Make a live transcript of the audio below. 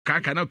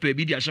Kaka na pe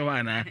bi dia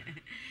hye na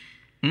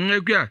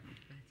ekua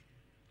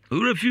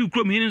ora fi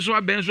krom hin so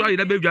aben so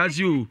ayeda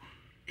badwase o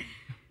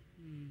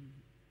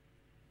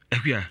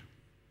ekua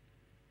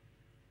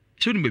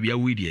so ni bia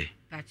we die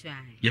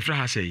ye fra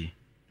ha sei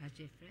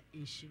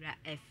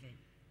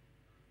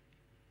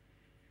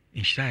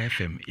Inshira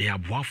FM ye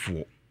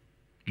aboafo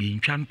ye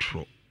ntwa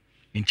ntro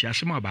nti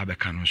asem aba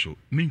beka no so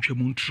mentwa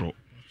mu ntro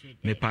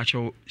me pa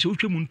cho se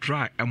utwa mu ntro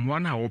a emwa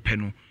na wo pe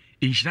no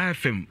Inshira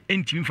FM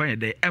entimi fa ye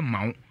de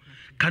emma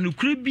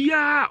kanukure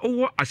bia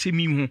owo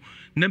asemi ho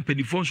na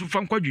mpanifo nso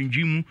fa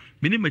nkwadwundwin mu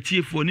me ne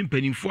matiefo ne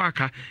mpanifo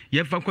aka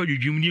ye fa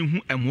nkwadwundwin mu ne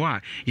hu emwa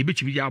a ye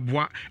betimi ya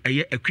aboa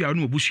eye akua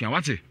no obusua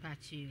wate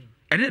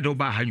ene do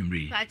ba ha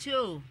nwumre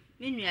pacho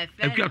minu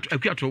efe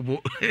akua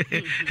tobo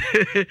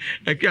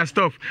akua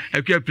stop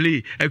akua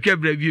play akua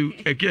review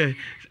akua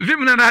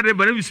film na na de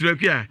bana bisuru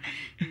akua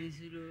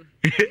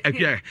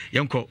akua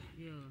yenko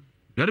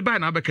yo de ba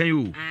na abekan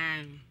yo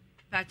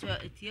pacho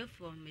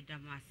etiefo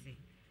medamase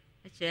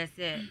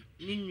echese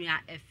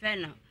minua efe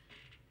no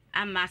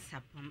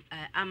amasapom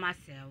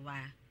amasewa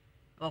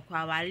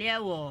okwa wale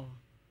wo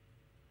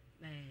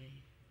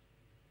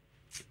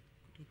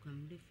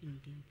komde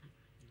findin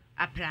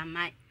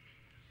apramai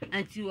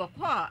anti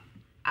wokọ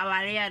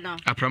awale no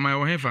apramai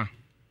wo hefa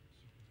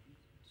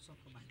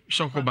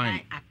sokoban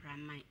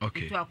apramai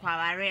okay to okwa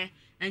awale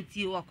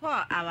anti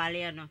wokọ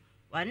awale no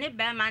wone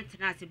be man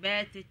tenase be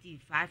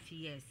 35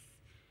 years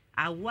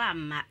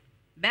awama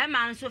be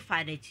man so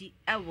fadachi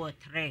ewo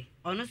 3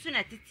 ono so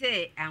na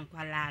tete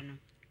ankwala no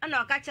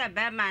ana okacha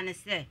be man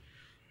se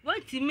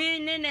wotimi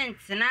ne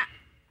ntena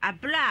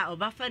abla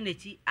obafa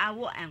nachi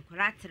awo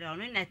ankwala 3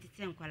 ono na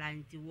tete ankwala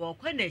nti wo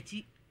kwa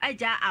nachi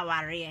aja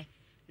aware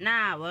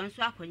na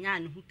wonso akonya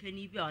ne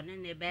hukani bi one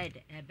ne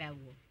bed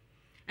ebewo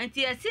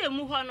anti ese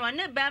mu ho no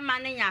ne be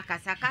man nya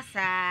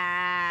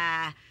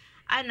kasakasa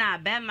ana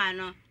be man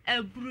no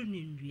eburu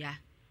ni ndua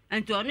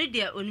anti ono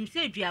de onim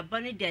se duabo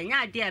ne de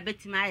nya de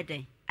abetima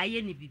ayeden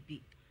aye ni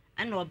bibi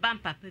ana oba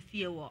mpapa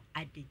fie wo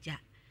adeja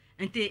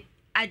anti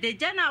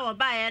adeja na wo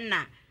ba ye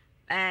na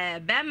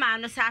be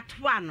man no sa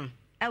toa no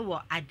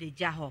ewo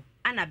adeja ho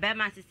ana be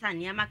man sesa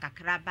niam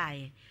kakra ba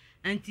ye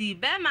anti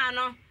be man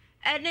no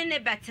ene ne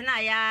betena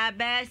ya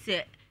be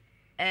se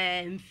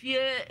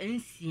mfie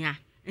nsia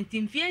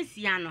nti mfie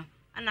nsia no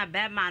ana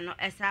be man no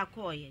esa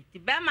koye ti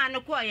be man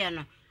no koye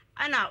no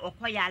ana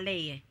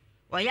okoyale ye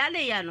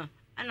oyale ye no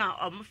ana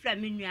omfra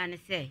menua ne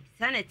se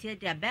sanete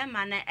dia be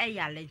man na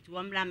eyale nti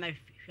womra ma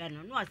hwehwe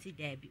no no osi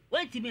da bi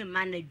wetimi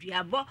man na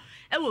duabo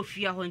ewo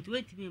fie ho nti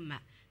wetimi ma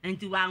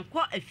nti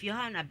wanko afie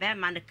ho na be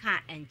man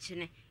ka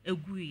enchene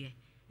eguye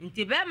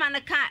nti be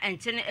man ka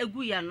enchene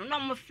eguye no no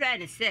mfra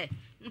ne se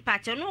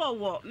mpache no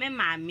wo me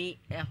maami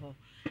eho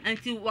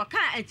nti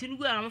waka enchene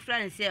eguye no mfra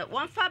ne se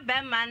wonfa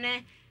be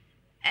man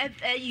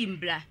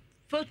eyimbra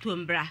photo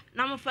mbra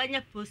na mfa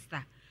nya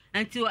poster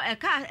nti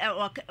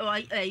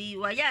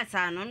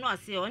wayasa no no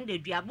se on de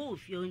duabo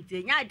ofie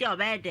nti nya de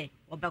obede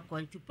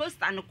obekọ nti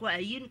poster no ko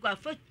ayi no ko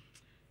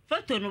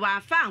photo no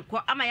wa fa anko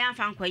ama ya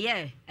fa anko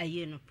ye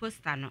ayi no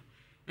poster no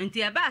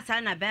nti e ba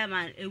sa na be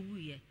man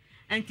ewuye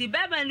nti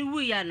be man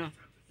wuye no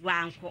wa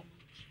anko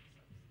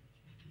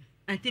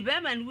nti be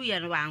man wuye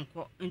no wa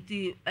anko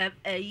nti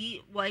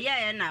ayi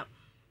woye na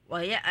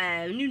woye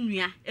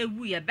nunua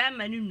ewuye be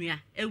man nunua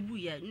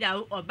ewuye na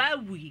oba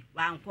wuyi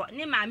wa anko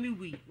ni maami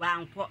wuyi wa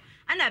anko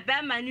ana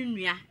be man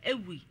nunua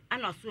ewuyi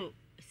ana so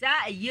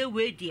sa aye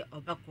we de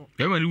obekọ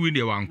be man wuyi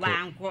de wa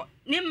anko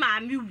ni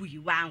maami wuyi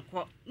wa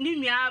anko ni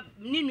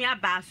nua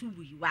ba so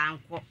wuyi wa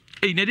anko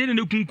na de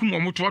ne kunkum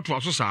omoto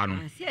aso saa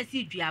no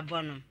si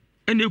duabo no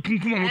ene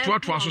kunkum omoto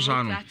aso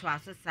saa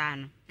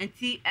no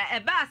nti e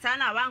ba saa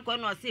na wa anko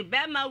no se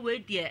be ma we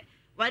de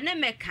wone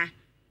meka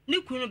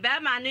ni kunu be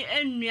ma no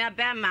enua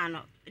be ma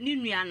no ni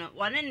nua no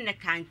wone ne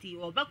kanti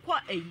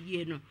obekọ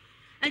ayie no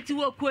nti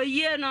wokọ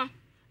ayie no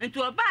nti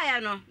obaaya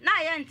no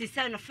na ya nti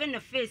se no fe no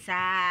face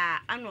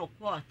ana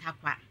okọ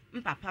takwa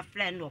mpapa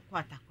friend no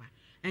okọ takwa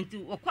nti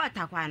okọ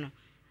takwa no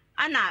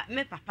ana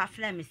me papa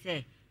friend me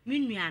se me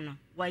nua no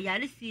wa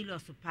yale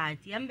serious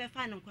party am be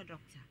fa no ko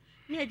doctor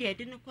na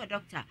de no ko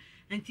doctor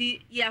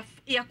nti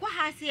ya ko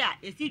ha se a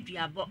esi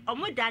duabo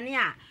omodane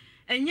a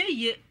enye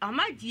ye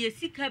omagye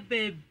esika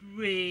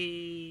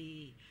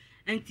bebre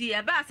nti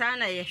e ba sa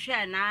na ye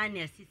hwe na na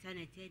esisa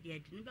na te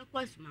de no be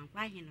ko suman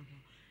kwa hene ho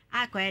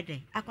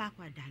akoede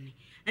akwa dane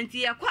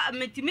nti ya kwa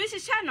metimi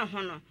hihya no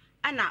ho no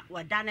ana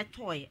wadane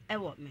toy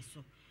ewo me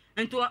so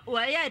nti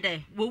wo ye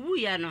de wo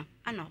wuye no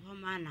ana ho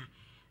ma na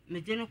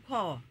mede no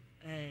ko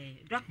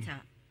doctor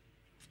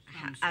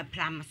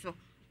apram so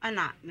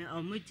ana me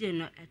omuje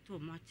no eto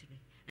mochire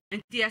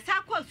nti ya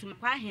sa kwa sum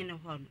kwa hene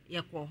ho no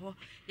ye ko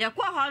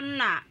ho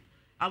na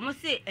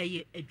omose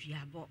eye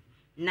aduabo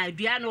na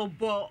dua no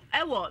bo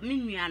ewo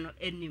menua no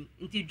enim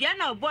nti dua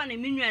na obo na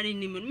menua no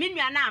enim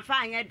menua na afa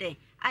anya den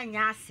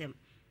anya asem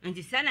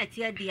nti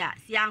sanate dia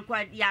si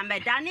ankwa ya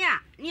medane a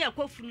ne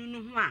yakofunu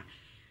no ho a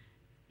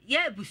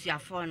ye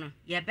busuafo no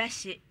ye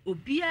behye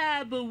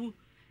obia bawu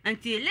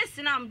nti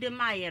listen am de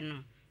maye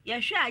no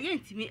yɛhwɛ a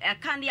yɛntimi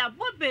ɛka ne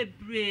abo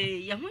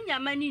bebree yɛ ho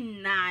nyama ni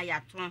na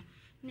yɛato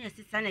na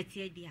ɛsesa na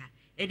tie dia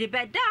ɛde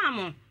bɛda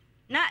mo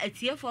na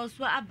atiefo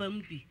so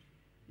abam bi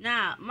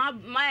na ma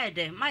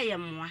yɛde ma yɛ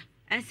mmoa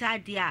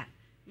ɛnsa dia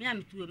me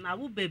am tuwe ma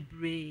wo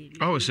bebree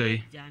oh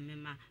say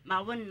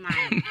ma wo nan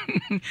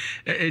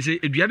say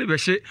eduade be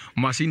hye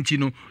masinti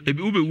no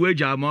ebi wo be wu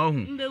agya ma ho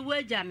mbe wu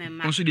agya me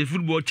ma nso de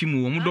football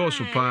team wo mo do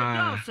so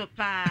pa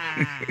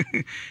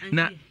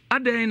na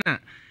adan na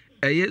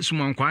eye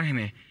sumankwa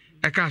ahene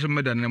eka so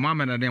meda ne ma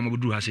amena ne ma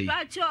budu ha sei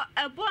ba cho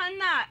ebo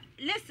na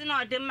listen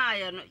o de ma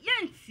ye no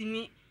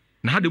yentimi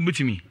na hade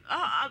mutimi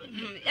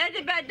ye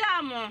de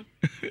bedamo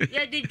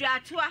ye de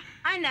dwatoa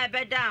ana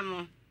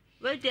bedamo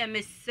we de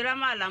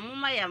mesrama la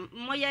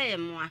moye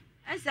moa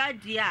asa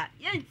dia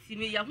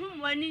yentimi ye ho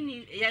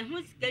moani ye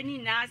ho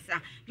sikani na asa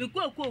me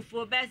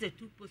kokofo be se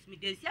two post me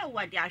de sia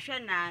wa de ahwe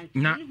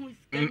na ho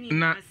sikani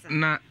na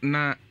asa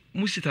na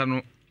musita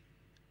no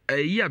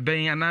ya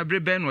ben ana bre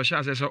ben no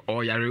sha se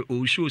o yare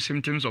o show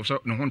symptoms of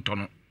no ho nto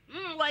no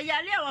wa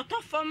yare o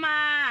to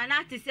foma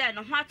na te se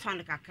no ho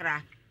aton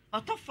kakra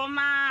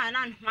otofoma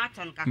na no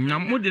aton kakra na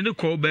mo de ne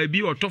ko ba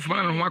bi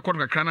otofoma na no akon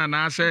kakra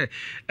na se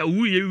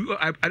wuye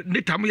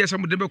ne tam ye se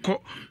mo de be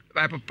ko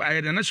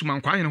na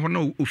sumankwa hene ho na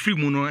ofiri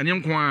mu no ene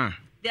nko a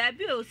da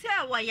bi o se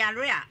wa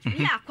yare a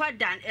ni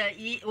akodan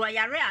wa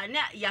yare a na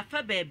ya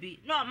fa ba bi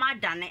na o ma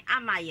dane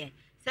amaye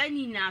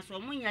sani na so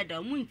mo nya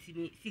da mo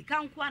ntimi sika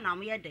nko na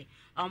mo ye de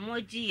o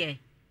mo giye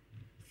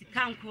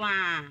sika nko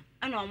a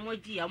ana o mo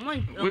giye mo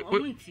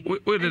ntimi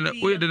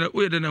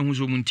we de na hu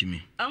so mo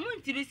ntimi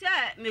ntimi se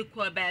me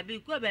ko ba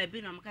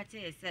bi na mo ka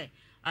che se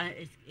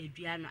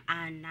edua no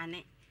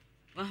anane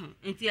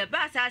nti e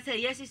ba sa se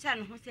yesisa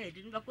no ho se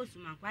de no ba ko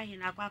sumankwa he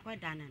na akwa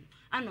dane no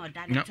ana o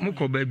dane na mo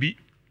ko ba bi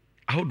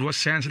ahodo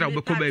sense da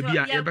we ko ba bi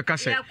a ye be ka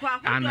se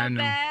anane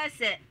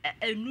se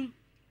enum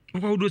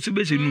ko ahodo se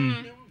be se enum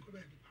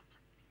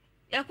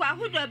yakwa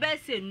ahodo be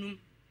se enum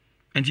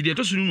enti de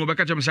to sunu no be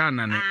ka chem sa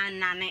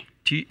anane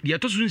ti de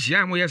to sunu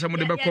sia mo yesa mo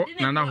de be ko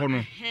nana ho no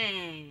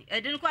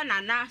edin ko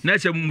nana na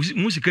se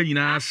musika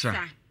nyina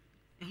asa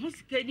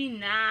musika ni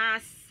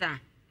nasa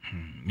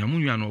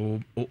nyamunwa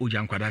no o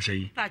jankwada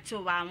sei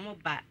pacho wa mo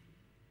ba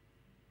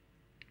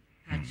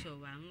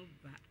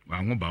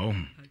wa mo ba o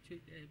pacho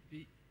de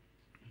bi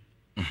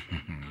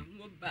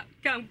mo ba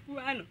kanku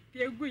ano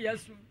pegu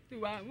yasu ti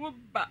wa mo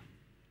ba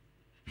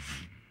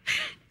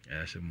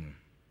mu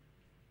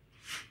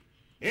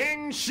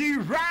in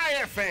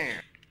Shiraya fan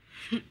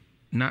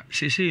na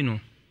sese no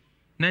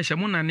na se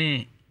mo na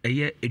ne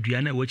eye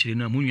edua na wachire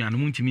no amunwa no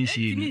muntimi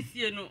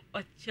nsie no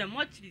o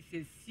chemo chiri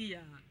sesi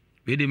a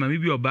we de mami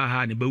bi oba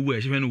ha ne bawu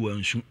a hye no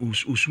wansu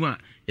osu a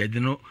ye de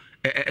no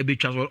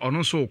betwa so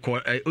ono so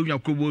ko onwa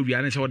kobo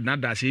odua ne se odna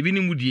da se ebi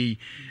ni mudie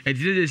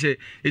enti se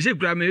ese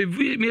kura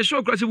me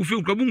so kura se bu fe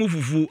kura bu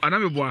ngufufu ana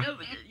me boa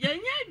ye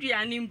nya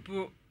adua ni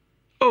mpo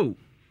oh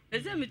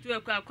ese mitu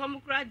ekwa kwam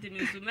kura de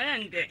mi so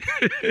mende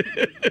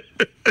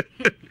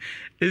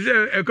ese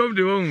ekom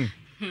de won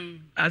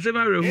ase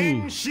ma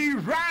rehu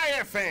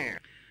Shiraya fan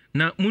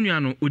na munua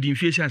no odi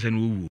mfie sia ase no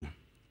owu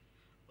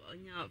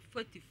onya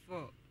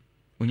 44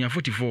 onya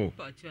 44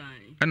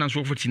 patuan ana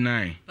so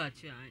 49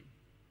 patuan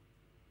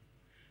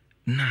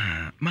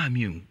na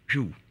mami o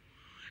hwu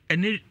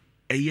ene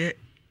eye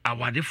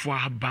awadefo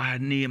aba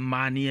ne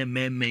ma ne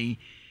memei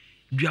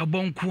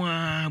duabonko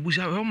a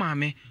busa ho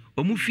maame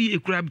omu fi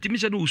ekura bitimi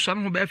se no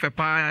usan ho be fe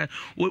pa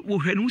wo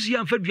hwanu si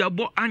amfa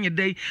duabo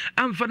anyedai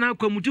amfa na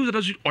akwamuti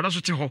oda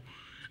so te ho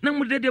na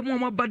mu dede mo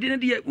ma bade na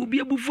de obi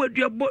abufu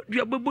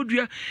duabo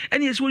dua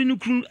ene yesi woni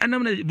kru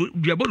anam na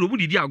duabo lo mu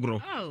didi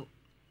agro oh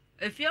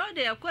efi o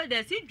de yakwa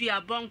de si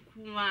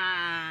duabonko a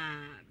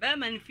be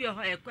man fi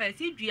ho yakwa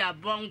si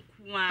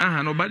duabonko a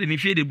aha no bade ni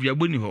fi de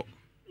duabo ni ho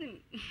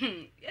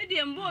ye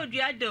de mbo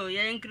duado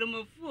ye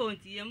nkremofu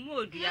onti ye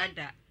mbo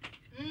duada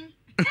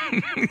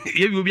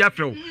ye bi obi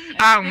afro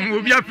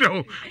obi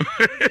afro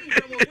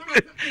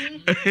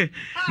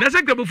na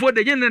se ka before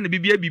de yen na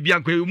bibia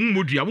akwa mu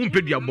modua mu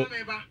mpedua bo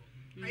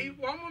ai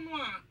wo mo no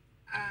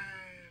a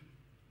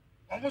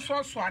omo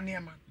so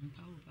anema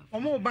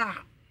omo ba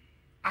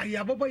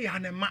aya bobo ya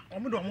na ma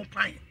omo do omo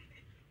pan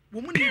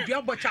wo mu ni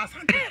dua bo cha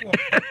asante fo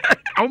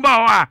omo ba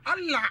wa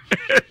Allah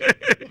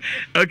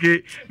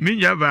okay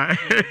minya ba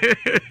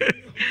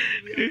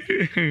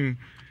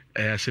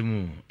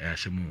asemu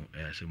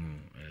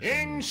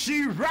in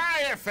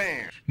Shiraya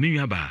fan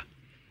minya ba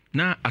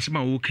na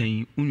asema wo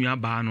kan unua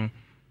ba no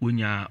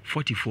onya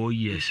 44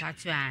 years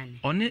patuan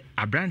one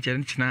abranche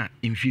ntina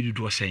infiri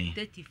do sen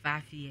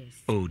 35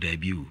 years oh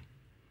debut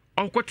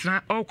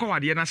okotena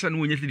okwawade na se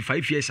no onya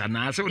 35 years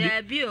ana se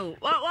debut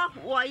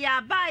wo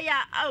ya ba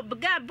ya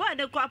ga bo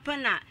de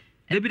kwapana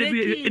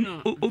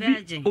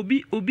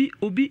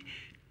obi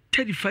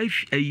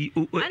 35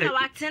 ana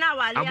watena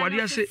wale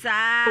ya se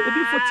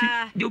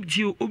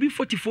obi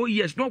 44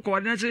 years no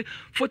kwawade na se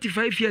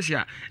 45 years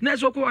ya na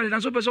so kwawade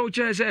na so pese o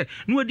chere se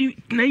no odi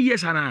 9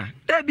 years ana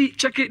debi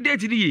check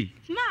date di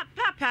ma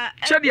papa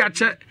check dia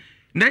che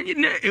na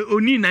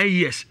oni 9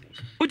 years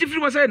o ti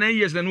free say 9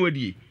 years na no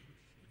odi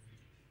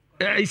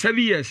 7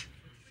 years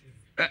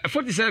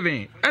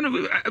 47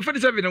 and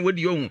 47 and what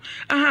do you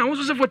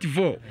also say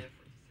 44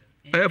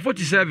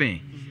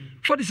 47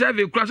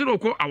 47 class no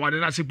ko awade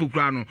na se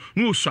pokura no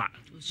no swa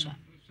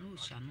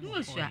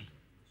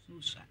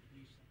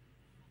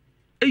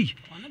ei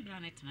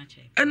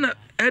ana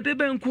ede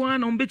ben ko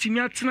ana ombetimi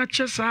atena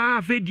che saa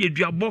afedi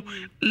aduabo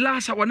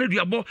lasa wana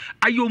aduabo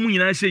ayo mu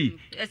nyina sei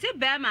ese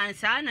be man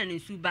saa na ne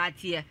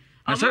subatie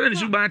na sare ni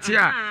subatie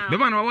a be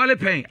man wale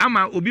pen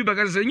ama obi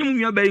baga se nyum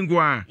nwa ba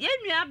nko a ye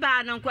nwa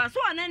ba no nko so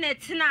one ne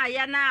tena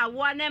ya na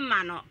awo ne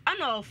ma no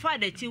ana ofa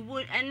da ti wu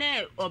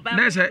ene oba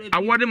na se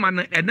awo ne ma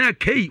no ena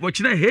kai wo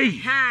kina hei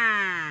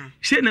ha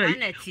se na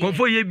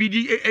konfo ye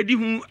bidi edi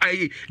hu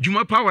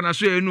juma power na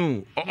so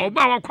enu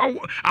oba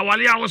wakwa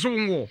awale a wo so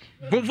wo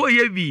konfo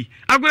ye bi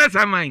agora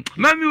saman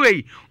mami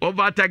we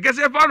oba ta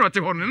gese fa no te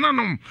hono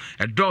nanom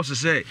edo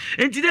se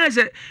enti na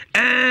se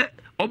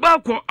oba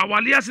ko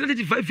awale ase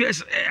 35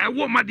 years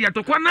wo made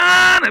atokwa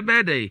na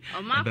bede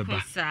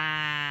omakosa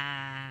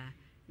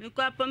mi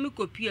ko apa mi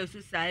kopia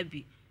so sa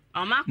bi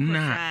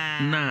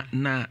omakosa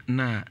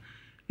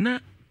na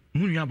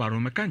munwa baro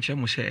me kan che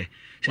mo se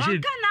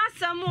kana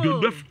asamo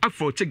do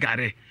afro te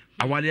gare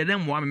awale dem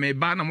mo me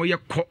ba na mo ye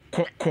ko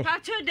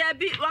pacho da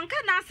bi wanka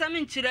na asam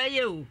nchira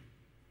ye o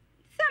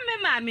se me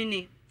maami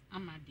ni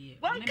amade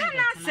wanka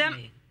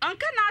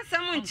na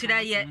asam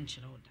nchira ye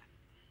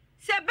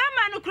se be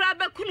ma no kura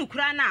be kunu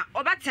kura na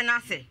obetena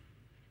ase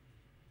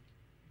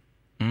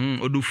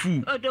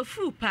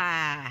odofu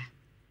pa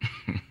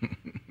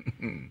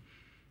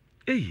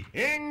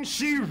in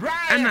she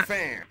right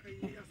fan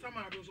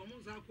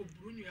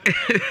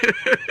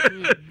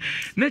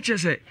nature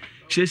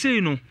say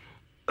no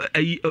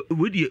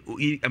wedi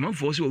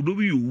amanfo se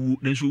odobi yowu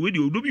nanso wedi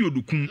odobi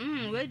yodukum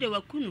wedi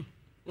wakunu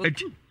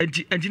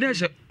enti na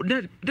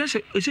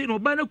say no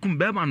ba na kum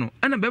be ma no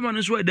ana be ma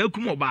no so da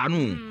kum oba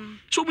no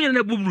so munya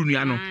na buburu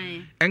nua no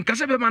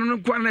enkase be ma no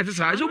kwa na te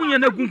sa so munya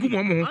na kunkum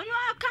omo ho ono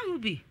aka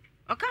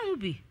hu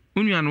bi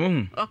onua no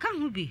ho aka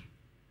hu bi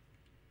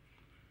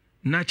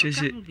na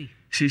chese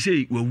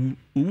say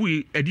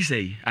owu edi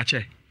say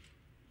ache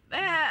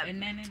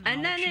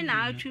enene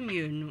na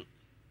atwemienu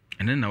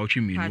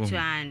wo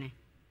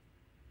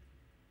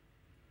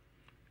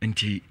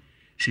enti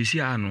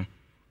sisi ano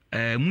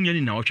munya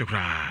ni na otwe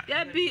kra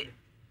ya bi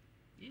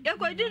ya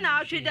ko di na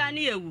atwe da na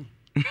yewu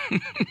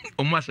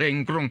o ma say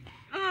nkron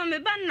me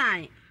ba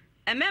 9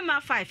 emema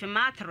 5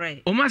 ma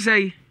 3 o ma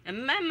say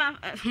emema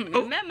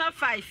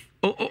 5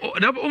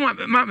 da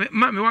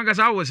ma me wanga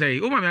sa wo say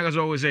o ma me wanga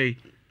sa wo say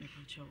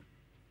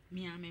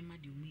mi amema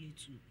de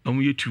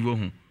omu yetu wo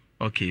ho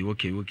okay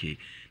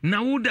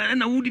na wo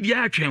di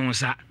atwen wo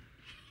sa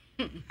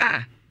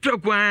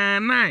trekwa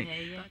nai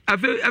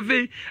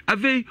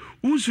ave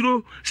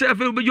usuro se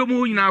ave obejo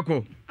mo nyina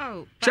akọ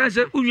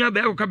se unwa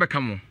ba akọ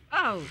beka mo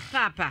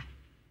papa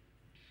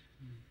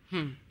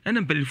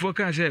ena pelifo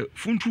ka se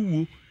funtu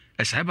wo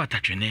esa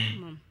batatwene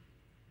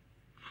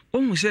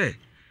omu se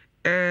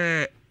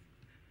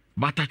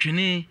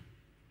batatwene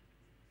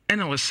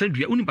ena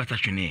wasadua uni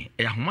batatwene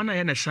ahoma na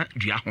ya na sa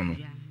dua ho no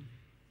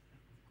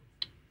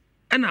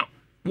ena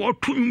wo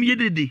tunum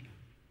yedede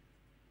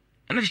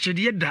ena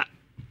chede yeda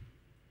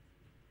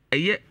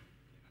eye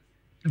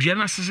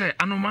diana sese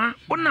anoma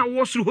ona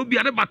wo suru ho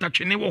bia ne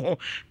batatwene wo ho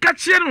ka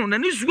kire no na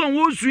ne suan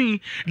wo suin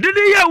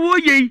dede ya wo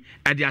yei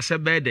ade ase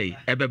bede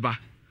ebeba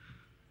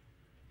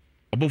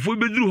obofo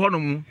beduru ho no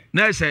mu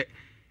na ese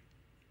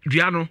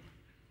diano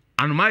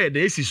anoma ye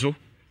de esi so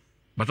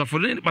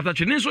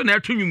batatwene so na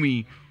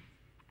atunwumi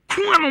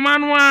ku anoma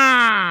no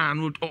a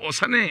no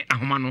osane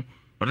ahoma no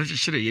ode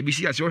kire ye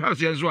bisi ase wo ha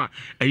so yenso a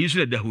ayi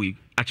so da hoyi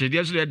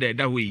achede so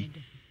da hoyi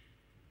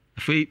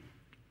fe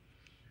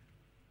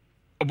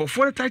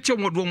obofo ta che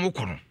modo mo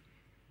kono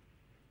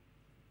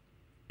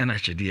ena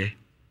chede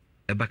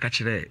e baka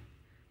kire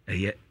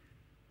eye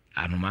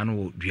anoma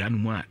no duanu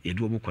mu a ye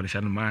do bo kono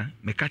sanoma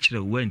me ka kire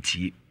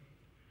wantie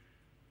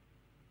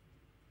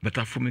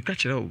beta fo me ka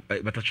kire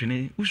beta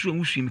twene usu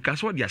me ka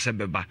so de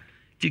asebeba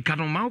ti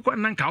kanoma ko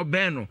nan ka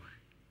oben no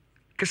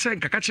kese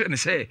nka ka kire ne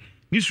se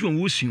ni su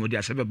wo sun de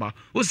asebeba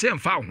o se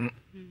mfa ho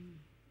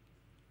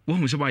wo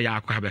hu se ba ya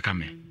akwa be ka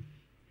me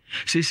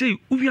say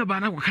uwia ba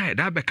na ko kan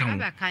da be kan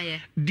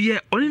de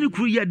oni ni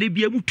kuru ya de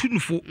bia mutu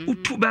nufo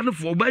utu ba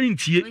nufo ba ni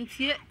ntie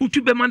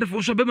utu be man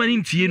nufo so be man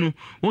ntie no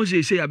won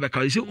say ya be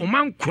kan say o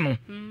man kono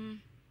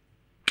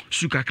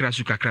sukakra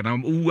na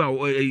uwa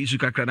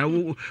sukakra na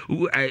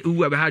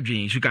uwa be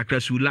hadwen sukakra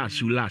su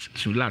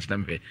last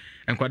dampe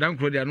enkwada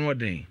nkro de no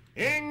den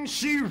in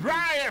she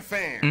riot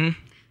fan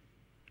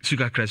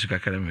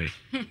sukakra me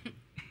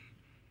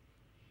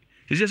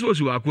is so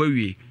su akwa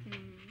wie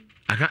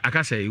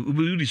aka say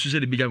ubi su se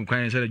de bijam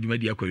kwan se na djuma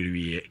di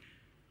akwawiye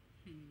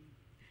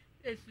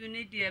esu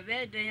ni de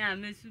be den ya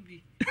mesu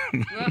bi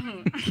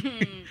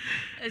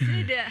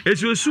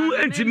esu su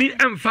entimi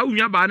emfa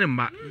unwa ba ne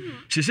mba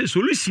se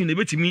solution na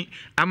betimi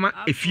ama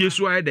efie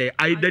so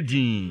ayda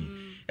din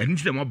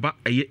enti de mo ba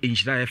eye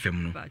enhira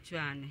FM no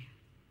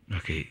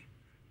okay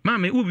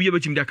mama ubi ye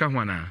betimi de aka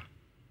ho na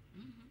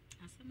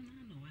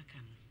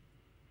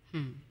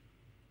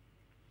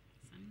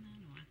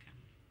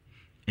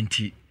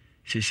nti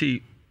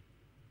sese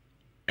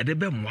ede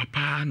be mwa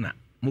pa na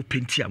mo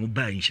penti a mo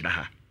ba nhyira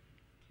ha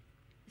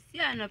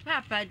sia no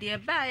papa de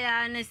ba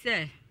ya ne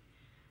se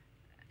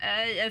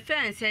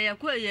fence ya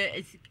ko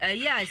ye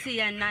ya se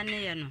ya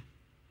nane ye no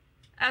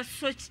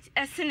aso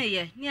esene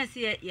ye ne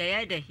se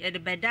ye de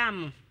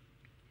bedam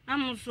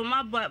am so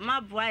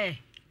maboa ye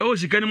o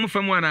sika ni mo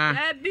fam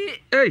ana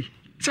eh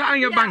sa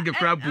anya bank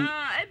krabu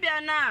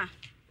bia na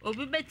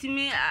obi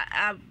betimi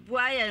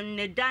aboa ye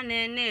ne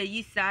dane na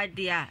yi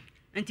saade a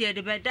nti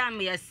de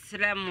bedam ye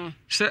srem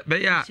se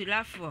be ya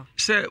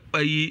se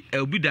ayi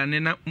obi dane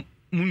na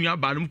munua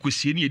ba no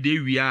kosie ne de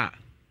wia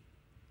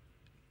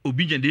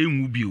obi gyan de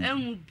enwu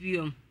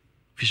bio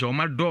fisho o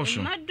ma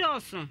doso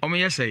o me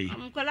yesai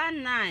amkola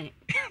nine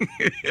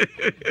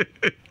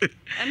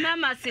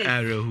mama say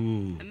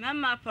arahu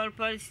mama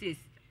policies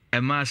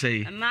ema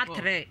say ema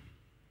 3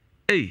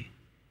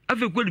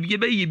 afa ko de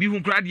be ye bi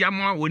hu kra de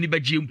ama woni ba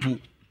je mpu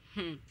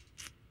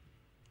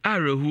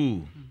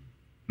arahu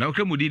na o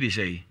kremo di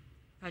say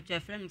pacha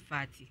friend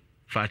Fati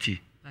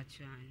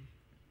pachuan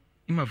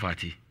ima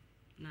Fati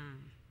na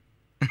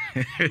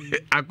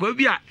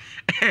akobia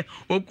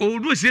o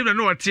do se na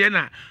o tie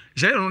na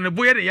je no ne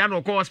boye ne ya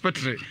no ko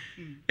hospital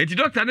enti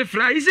doctor ne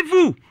fra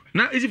isifu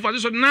na isifu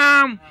so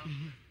nam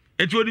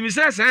enti odi mi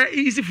se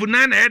isifu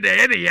na na ye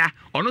de ya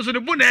ono so ne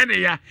bu na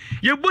ye ya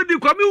ye body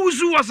kwa mi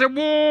wusu wase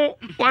bo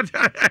what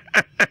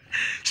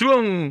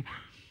so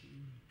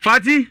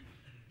Fati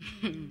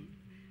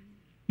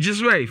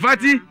just way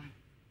Fati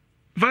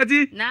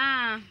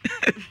na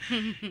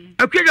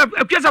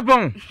akwa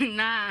sapon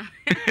na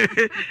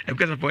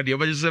akwa sapon de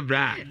obaje so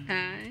bra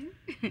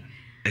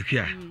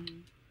akwa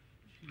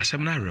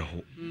asem na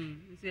reho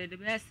so the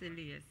best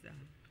yes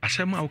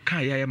asem a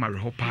uka ya ma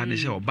reho pa ne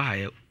se oba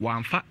ye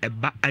wanfa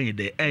eba anye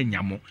de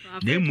anyamo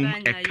na emum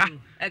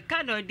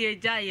eka no de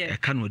jaye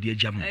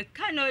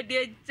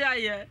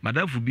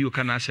madam fu bi o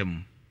kana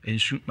asem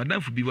ensu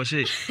madam fu bi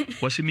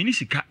wose mini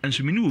sika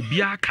ensu mini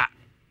obi aka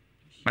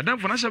madam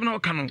fu na asem na o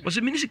kanu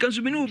wose mini sika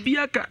ensu mini obi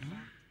aka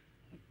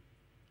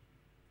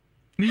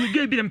mi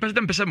ge bi dem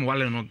pese me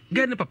wale no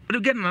ge ne papa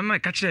ge na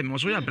ka kire me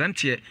so ya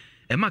brantie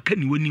e ma ka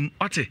ni wonim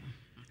ote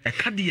e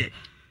ka de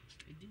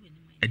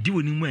edi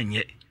wonim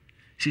anye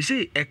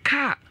sese e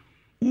ka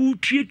u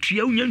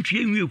tuatua unya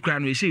ntua nwie kura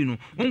no esei no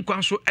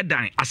wonkwan so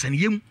edan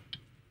asaniyem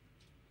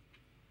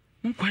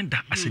wonkwan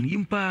da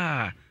asaniyem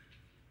pa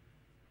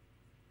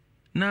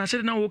na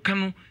se na wo ka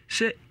no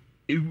se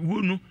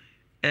ewu no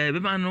be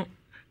ma no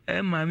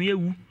maami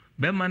ewu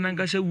be ma na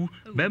ngasa wu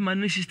be ma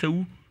na sister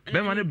wu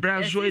be ma ne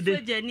bra so ede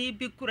soje ni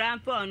bi kura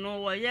pa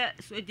no wo ye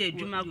soje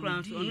adwuma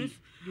kura so onu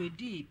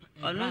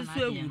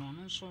so ewu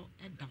onu so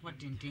eda ho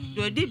denden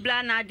dodi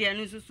bla na de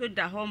no so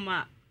da ho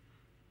ma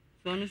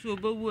so onu so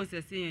obowu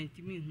osese yan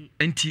timi hu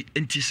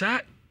enti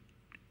sa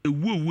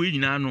ewu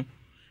nyina no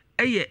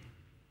eye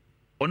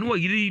onu wa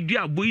yiri di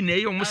aboyi na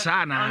eye omo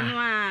sa na onu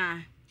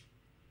a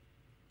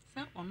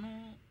sa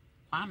onu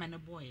kwa me ne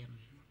boy no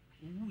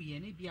owu ye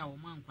ne bia wo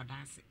man kwada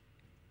ase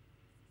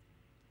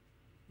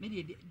me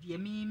de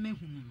mi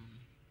mehunu no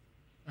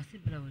ase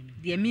bla woni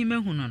de mi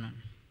mehunu no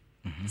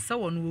sa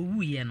wono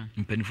owu ye no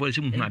mpanifo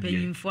se muhuna bia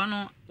mpanifo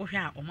no wo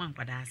hwa o man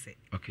kwada ase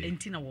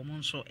enti na wo mo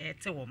nso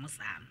ete wo mo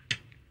sa no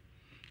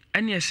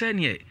ene ese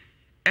ne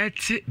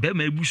ete be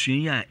ma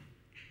ebusuen ya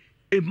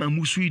e ma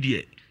musu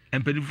die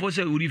mpanifo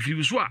se ori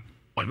firi so a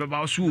o be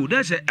ba so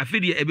na se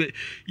afedi ebe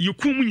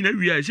yikum nyina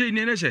wia se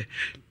ne se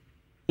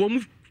wo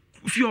mu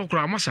fi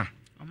okra amasa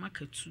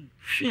amaka 2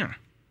 fia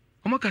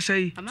amaka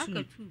sai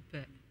amaka 2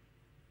 pe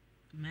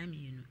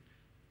mami you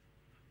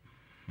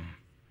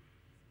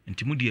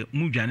enti mu die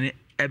mu dwane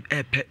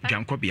pe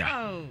dwanko bia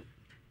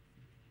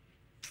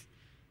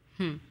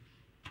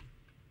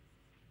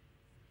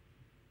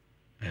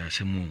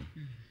asem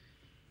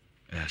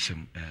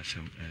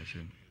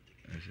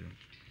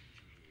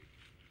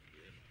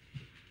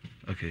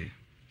okay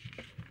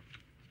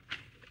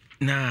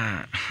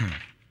na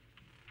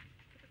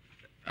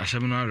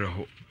asem no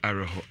arho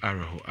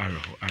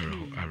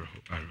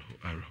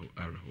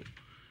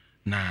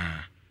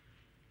na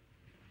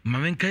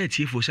mamenka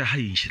etiefo sha ha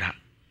yinhira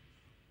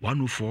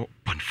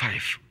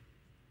 104.5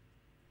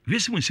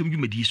 wesi won sem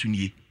dwumadi so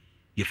nie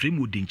ye frem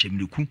wo de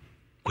nkyemneku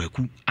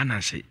kwaku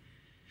ananse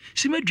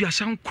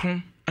simaduasa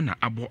nkron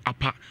ana abo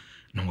apa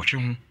na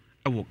wohwe ho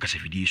ewo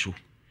kasafidie so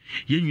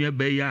ye nwua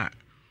ba ya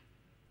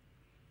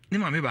ne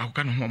ma me ba akọ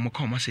kan ho mo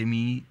ka o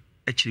masemi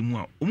akire mu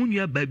a o mu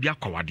nwua ba bi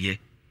akwawade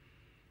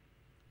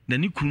na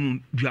ni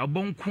kunu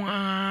duabọ nko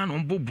a na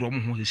mbobro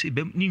mo ho se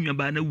be ni nwua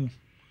ba na wu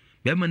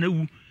be ma na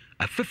wu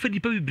afefe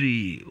dipa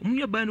bibre o mu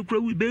nwua ba no kura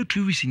wu be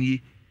 2 weeks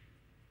nie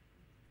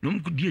no mu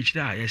di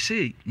akire a ye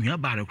se nwua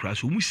ba na kura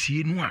so mu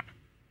sie no a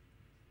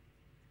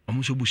o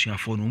mu so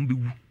busuafo no mbe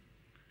wu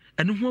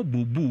ene ho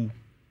abobo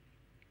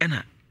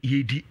ena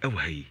yedi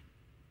ewa yi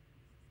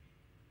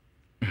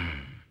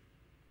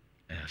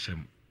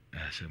asem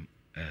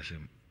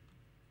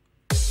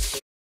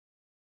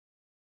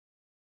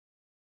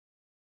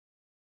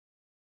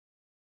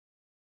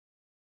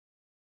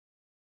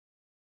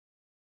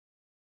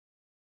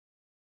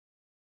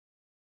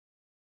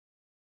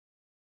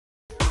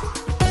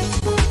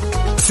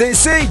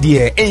say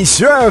dear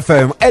Insure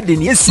FM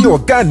Edin Yesi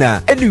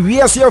Ghana and we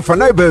are here for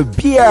neighbor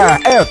beer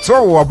air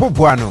tower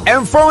bubuano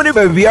and phone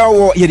baby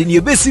hour yet in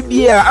your basic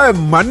beer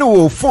and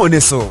manual phone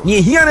so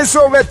ye here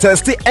so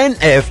test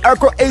NF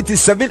Echo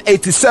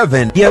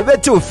 8787 ye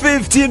beto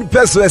 15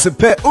 pesos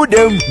per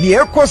udem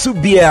near Kosu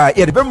beer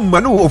yet be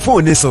manual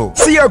phone so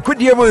see your good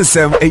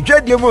yemonsem a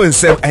dread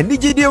yemonsem and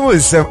niji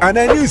yemonsem and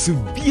I knew to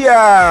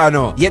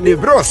piano yet the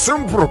bro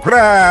some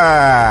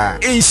procra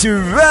Insure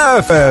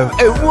FM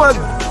a one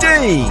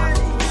day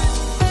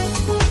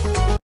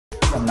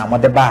na mo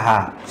de ba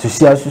ha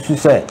susia susu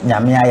se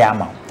nyame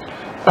ayama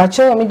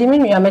acho mi di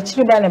minu ya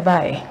machiri ba ne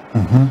bae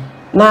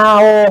na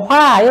o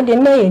hwa ye de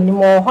na yeni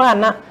mo hwa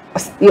na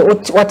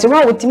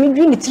whatever wotimi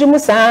dwi ni tiri mu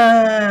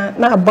saa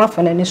na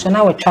abafo na ni so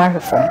na wetwa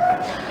hwefo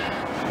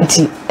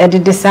nti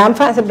edede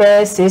samfa se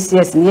be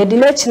CCS ni edi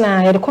na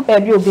china ye de ko ba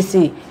bi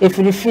obisi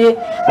efirifie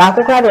ba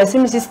akokra do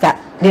sim sister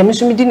de mi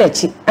so mi di na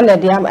chi ana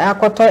de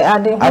akoto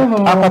ade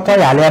akoto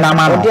ya le na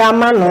ma no de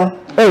ama no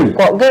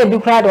ko ga bi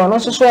kra de ono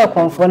so so e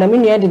konfo na mi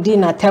nu edi di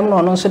na tem no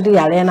ono so de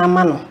yale na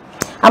ma no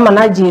ama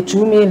na je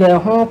 2 million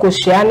ho ko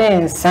hia na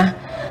ensa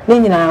ni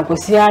nyina ko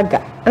si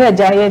aga ana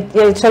ja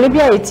ye sole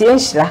bia etie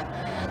nhira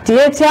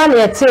tie tie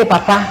na etie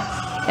papa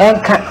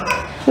enka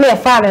na e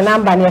fa ne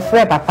number na e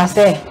frɛ papa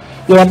se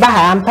ye ba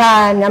ha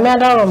ampa nyame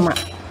adoroma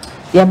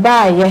ye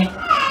ba ye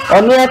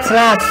oni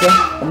etra ase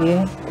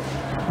ye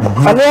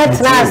oni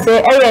etra ase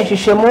e ye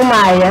hwehwemu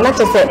ma ye na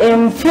chese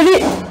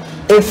emfiri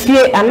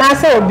efie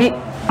anase obi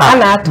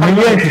ana ato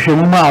mi ye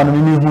hwehwemu ma no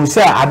mi hu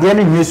se ade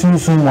na nye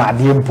sunsun mu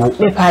ade mpo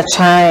me pa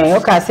chan o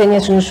ka se nye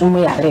sunsun mu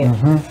yare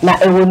na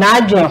ewo na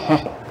adwen ho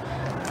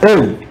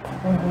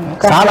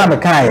sala me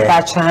kan ye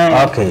pa chan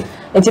okay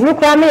enti mi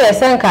kwa me ye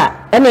senka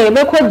ena ye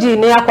be kodi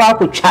ne akwa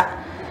akotwa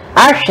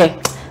ahwe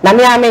na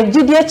me ame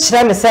gidie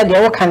kire me se de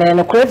wo kan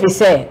ne kura fi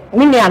se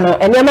mi nua no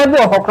ene ma bi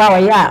ohokra wo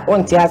ya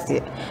onti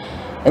ase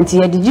enti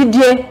ye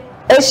gidie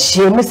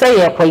ehie mu se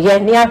ye koye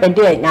ne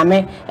ahwede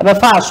nyame e be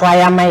fa aso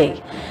aya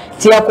mai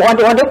ti e ko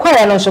ode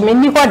koye no so me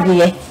ni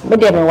hode me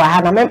de me wa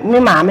ha na me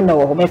ma me na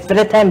wo me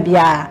fere tan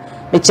bia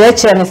me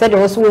kire ne se de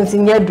wo so wonsi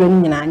nya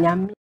adron nyina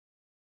nyame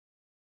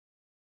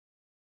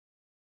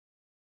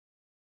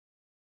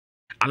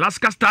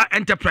Alaska Star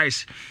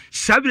Enterprise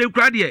sabre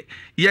kura de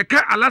ye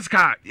ka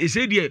Alaska e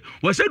say de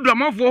we say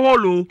duamanfo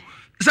holo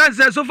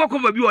say so for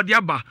cover bi ode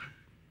aba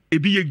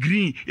ebi ye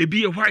green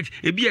ebi ye white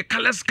ebi ye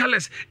colors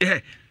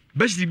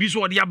best bi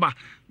so ode aba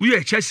we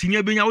ye Chelsea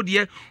ni benya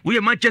ode we ye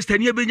Manchester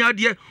ni benya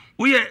ode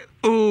we ye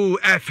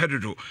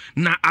federal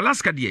na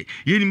Alaska de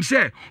ye nim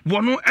say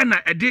wono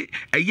na ede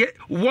eye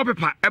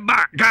wallpaper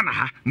eba Ghana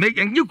ha na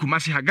yenye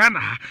kumase ha Ghana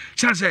ha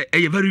say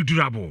eye very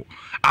durable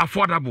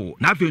affordable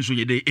na afenso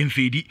ye de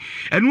emfedi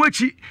enu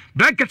achi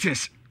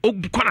blankets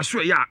okwana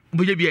so ya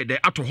boye bi de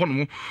ato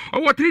hono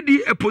o 3D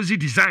epoxy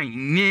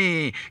design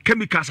ni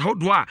chemicals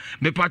hodo a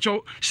me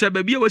pacho se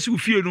ba bia wasi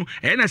ufie no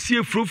e na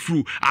sie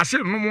frofru ase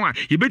no mo a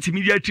ye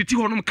betimi dia triti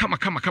hono kama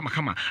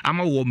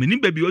ama wo meni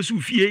ba bi wasi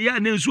ufie ya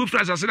na nsuo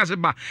fra ase na se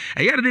ba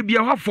e ye de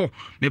bia hwafo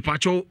me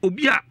pacho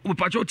obi a me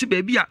pacho ti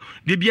ba bia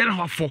de bia na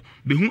hwafo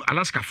behu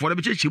Alaska fo de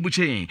be cheche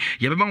buche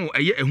ye be ma wo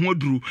eye ehu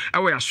aduru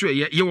awo ya so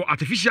ye wo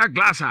artificial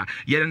glass a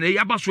ye na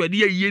ya ba so de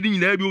ye ni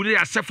nyina bi wo de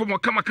asefo mo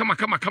kama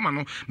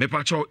no me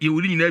pacho ye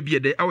wuri nyina bi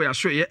de awo ya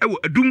so ye ewo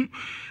adum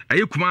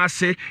aye kuma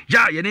ase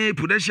ya ye ne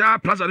Prudential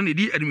Plaza no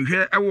di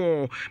adumhwe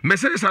ewo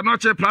Mercedes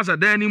Anoche Plaza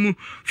dan mu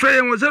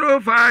free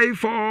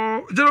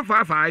 054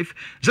 055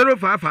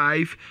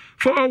 055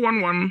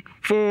 411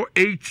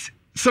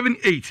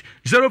 4878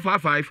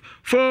 055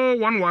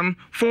 411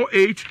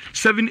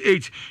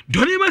 4878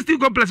 Donima Steel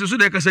Complex so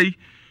de ka say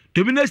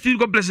Domina Steel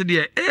Complex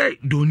de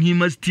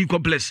Donima Steel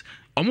Complex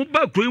omo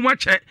ba kro mu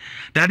ache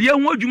dade ya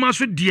ho adwuma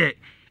so de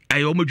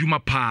aye omo adwuma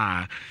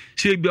pa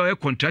se bia o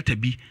contractor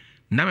bi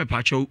na me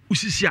pa cho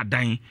usisi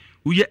adan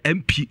wo ye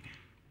MP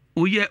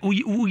wo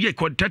ye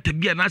contractor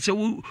bi na se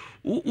wo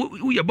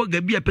ye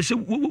boga bi pese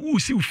wo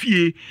si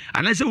ufie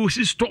ana se wo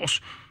si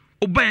stores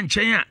oba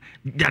enchen a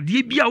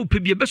dade bia wo pe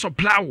bi be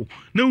supply wo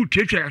na wo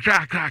twetwa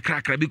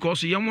kra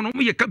because ye mo no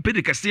ye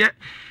company kase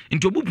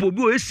into obupo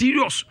bi o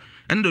serious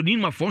and the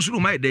name of Fonso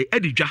my day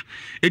edija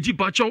eti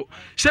pa cho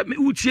se me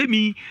utie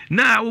mi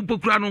na wo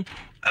pokura no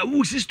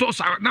wo si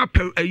stores na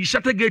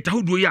shatter gate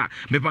hodo ya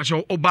me pa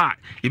cho oba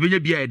e benya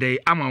bia dey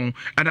ama wo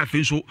ana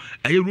fe so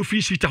aye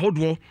roofing sheet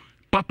hodo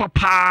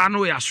papa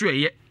no ya so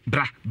ye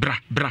bra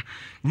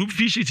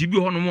roofing sheet bi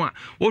ho no mo a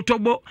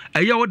otobo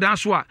aye wo dan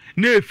so a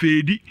na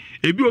efedi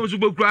ebi wo so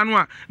pokura no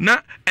a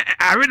na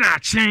are na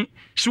achen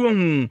so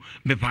hu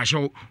me pa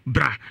cho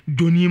bra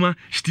Donima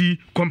Steel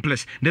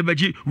Complex na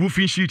beji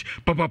roofing sheet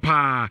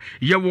papa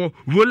ye wo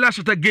roller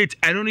shutter gate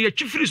eno no ye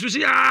twifiri so si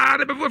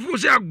de befo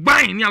si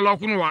agban ni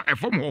aloko no wa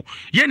efom ho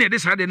ye ne de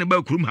sa de ne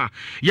ba kurum ha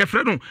ye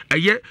fre no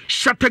ye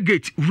shutter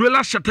gate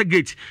roller shutter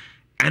gate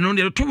eno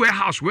ne to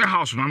warehouse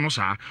no no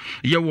sa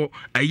ye wo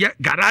ye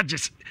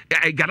garages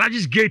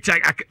gate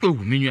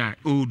minua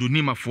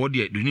Donima for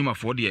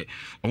de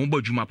omo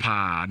ba dwuma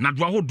pa na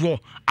do ahodo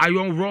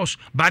iron rods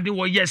body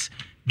wo yes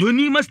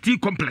Donima Steel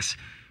Complex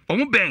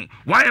omo ben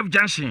YF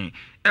Junction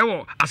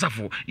ewo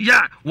asafo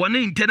ya won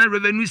internal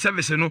revenue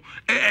service no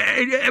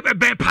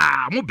ben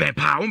pa mo ben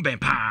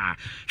pa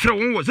fere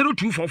won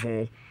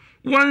 0244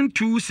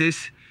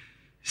 126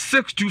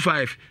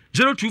 625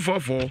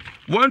 0244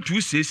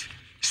 126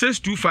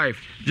 625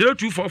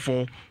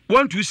 0244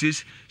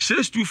 126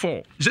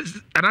 624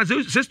 and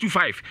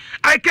 625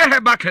 I care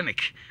her back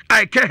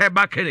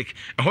clinic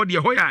hodi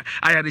hoya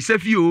I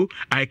resefio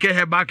I care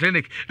her back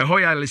clinic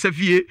hoya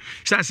resefie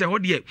say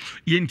hodi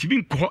ye ntimi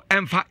nko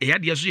emfa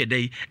yade so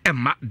yedai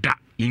emma da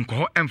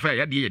nko emfa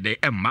yade yedai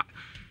emma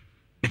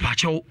e pa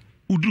chew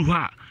uduru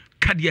ha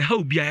kade ha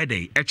obi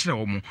ayedai e kire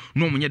wo mo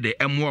no mo nye de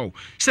emwo o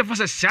se fa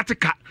se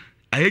siatika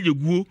ayeje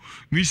guo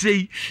mi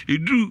sei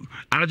edu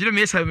anajire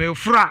me sa me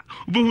fra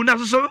obohu na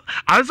so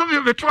aso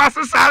me to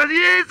asesa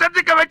ye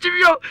sete ka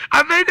bachibio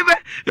aveni be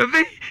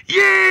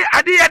ye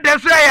ade ya de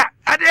so ya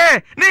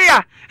ade ne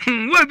ya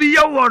we bi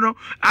yo wono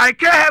I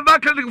can have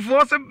back clinic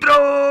for some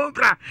bro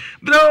bra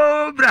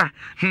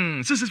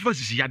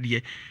sis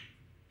yade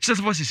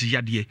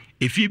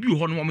efi bi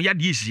ho no mo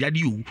yade isi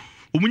yade o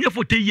omunya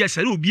 40 years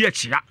na obi a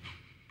chia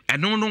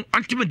eno no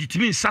antime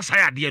ditimi sasa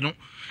yade no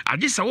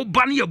agisa wo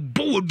ban ye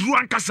bo duru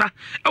ankasa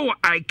ewo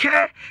I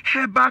care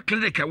herbal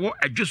clinic wo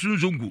adwesu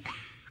nzongu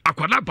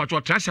akwada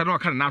patro trasa na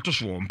aka na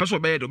atoso mpeso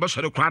be do be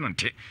sore kwa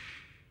nante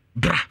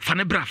bra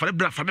fane bra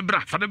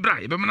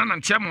ye be mena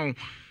nante am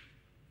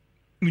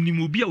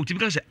minimo bia utimi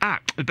ka se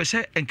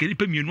pese enkeri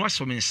pe mienu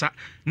asomensa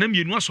na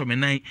mienu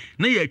asomenan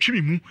na ye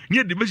atwimi mu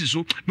ne de besi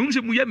so me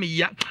se mu ya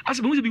meya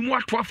ase me se bi mu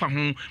ato afa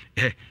ho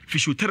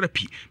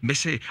physiotherapy me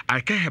se I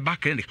can have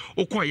back clinic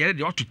okọ yare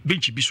de auto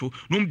bench bi so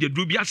no de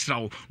duro bi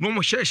asrawo no mo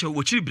hye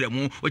wo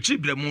chiribremu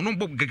no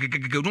bo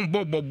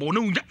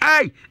no unja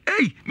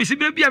me se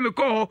bia me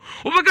ko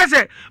o be ka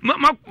se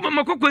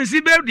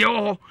makokwansi be de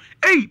ho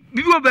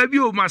bibi o ba bi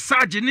o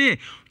massage ne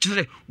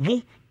chise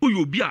wo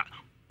oyo bi a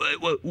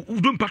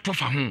don't part of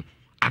home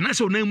and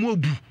that's on name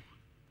obu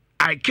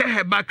I care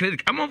her back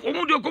credit am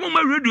omo come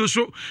my radio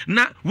so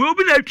na we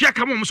obi na atwa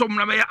kam omo so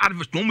mna me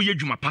advert no omo ye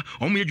dwuma pa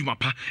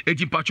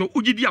eti pacho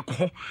ugidi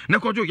akọ na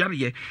kojo yare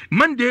ye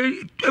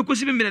Monday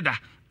ekosi me da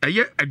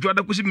eye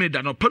adwada kosi me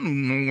da no pa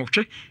no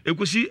hwe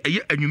ekosi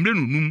eye anwumre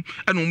no num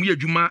na omo ye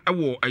dwuma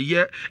ewo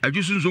eye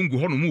adwusu nzongu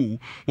ho no mu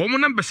wo mo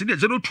number se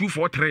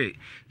 0243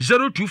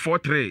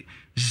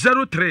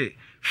 03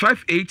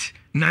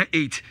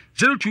 5898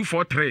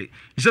 0243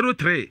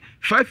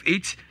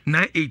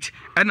 035898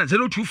 and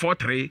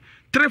 0243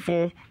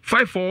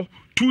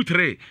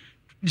 345423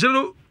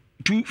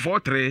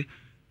 0243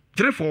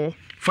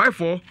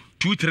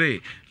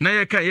 345423 na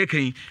ye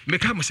kan me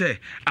kam say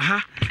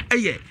aha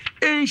eye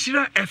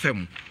Enshira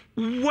FM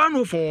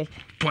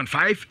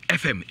 104.5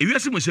 FM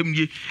ewiase mosem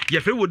ye ye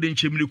fere wo de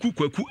nchemleku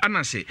kwaku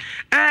anase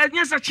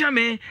nyasa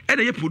chiame e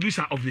de ye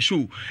producer of the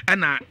show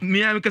na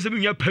me am kase me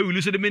nya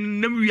pawulu so de me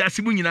nam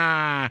wiase mu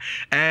nyina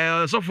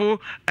sofo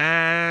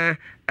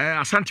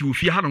asante wo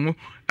fie hanom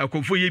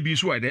akonfo ye bi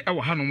so ade e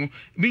wo hanom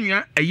me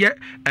nya eye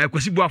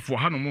kwasibu afo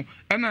hanom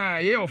na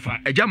ye ofa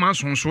agyaman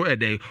sonso e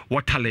de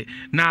wotale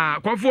na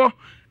konfo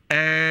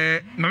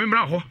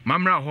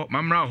mamra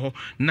ho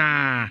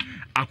na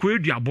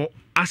akoeduabo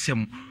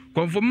asem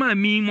konfo ma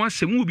mi mo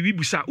asem wo bibi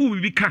busa wo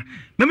bibi ka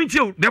na mi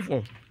tie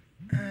therefore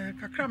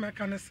kakra me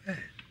ka ne se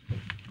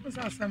ko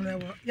sa asem na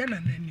wo ye na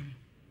nanim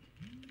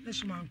na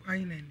shima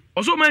nkwan nani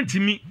oso man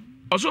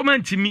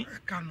timi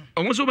ka no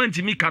oso man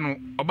timi ka no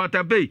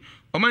obata bay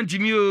o man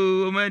timi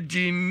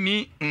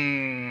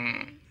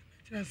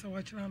chesa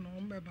wa chira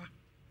no mbeba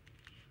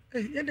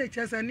ye de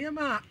chesa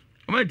niema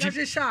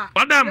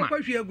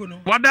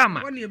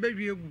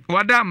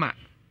wadama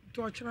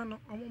to chira no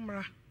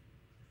omumra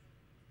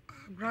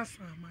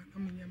grasa ma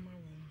amunyama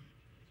wo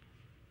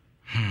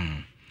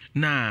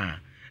na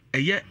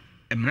eye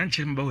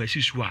emranche mba wa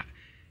sisu a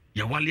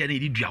ya wale na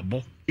edi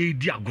duabo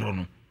edi agoro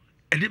no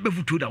ede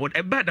befuto da won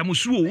eba da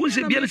musuo wo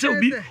se bia ne se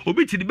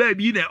obi ti de ba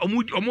bi na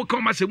omo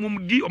ka ma se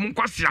mum di omo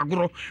kwase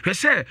agoro hwe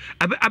se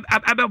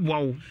abeboa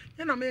wo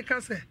ye na me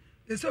ka se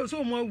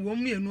so mo awu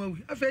omu enu awu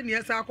afa ni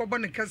esa akobo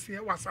ne kase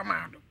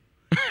wasama ado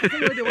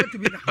so de what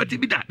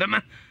be that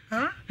dama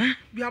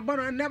bi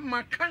aboro na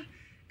maka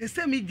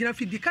ese mi gina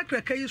fi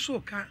dikakra kai so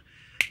ka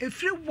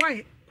efri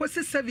why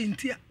kwese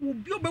 70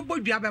 obi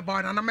obebodua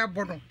beba na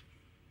mebo no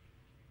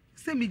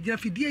ese mi gina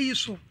fi die yi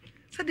so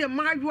se de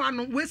maayo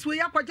ano weso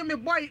ya kwaje me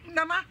boy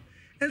nana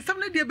ensam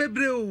na de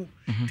bebre o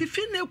ti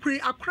fi na ekure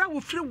akra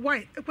wo free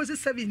why kwese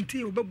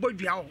 70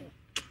 obebodua ho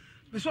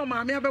so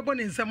maame abebo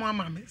ne nsam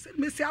amaame se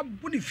me si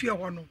abu ne fie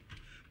ho no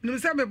ne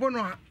se me bo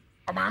no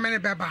amaame ne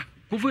beba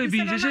kofo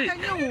ebi je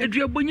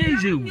edua bonya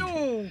ize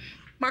o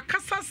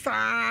makasa sa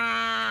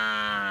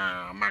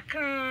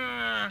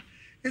maka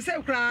ese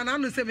kura na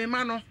no se me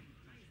ma no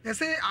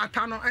ese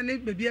ata no ene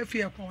bebi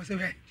afie ko se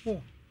we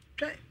o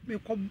twa me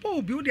ko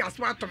bo bi o di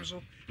aso atom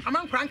so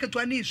ama nkura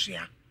nketo na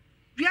esua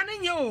dua ne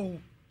nye o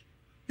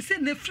ese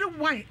ne free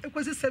wine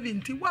ekwese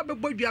 70 wa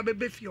bebo dua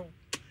bebe fie o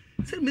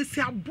se me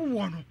si abu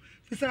wo no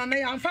ese na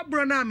ya amfa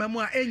bro na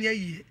amamu a enye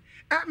yi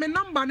me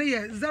number ne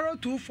ye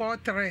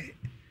 0243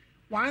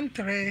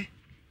 13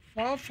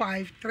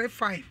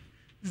 4535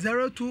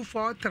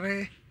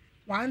 0243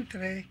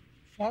 13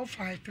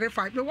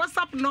 4535. The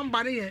WhatsApp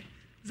number here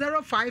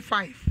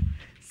 055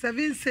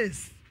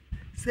 76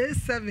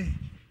 67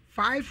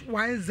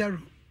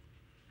 510.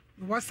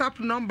 The WhatsApp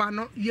number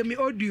no yemi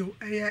audio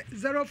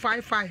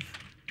 055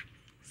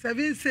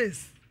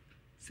 76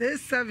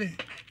 67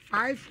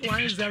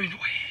 510.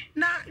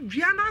 Na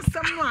Diana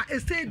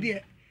Samwa say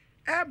there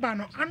eba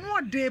no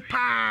anu de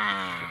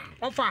pa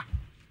ofa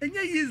enye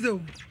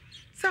yizo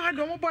sa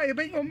do mo boy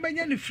be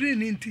ombenya ni free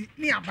ni nti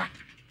ni aba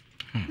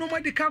no mo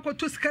de ka ko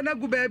to sika na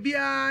gu ba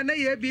bia na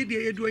ye bi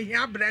de edu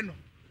ohia abre no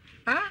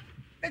ha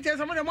e je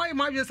so mo de mo yi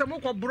ma wie se mo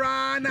ko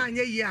bra na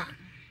anya yi a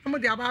mo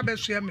de aba ba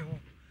so me ho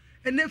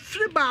ene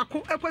free ba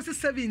ko ekwesi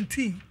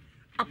 17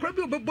 akora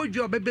bi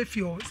obebodju obebe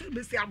fi ho se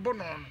be si abo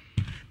no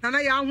na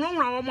ya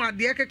ahwonwra wo mo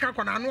ade keka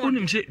ko na no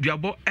onim se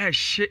duabo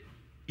ehye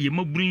ye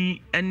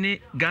mabrin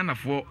ene Ghana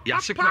fo ya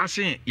se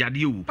klase ya de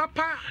ewu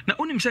papa na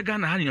onim se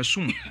Ghana ha ne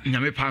sum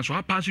nyame pa so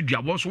ha pa so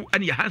duabo so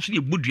ene ya ha so ye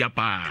bodua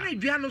pa na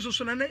dua no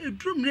so na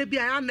edrum na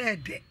bia ya na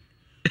ede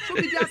so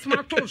bi dia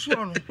smart to so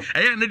no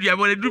eya na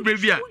duabo le drum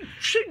bia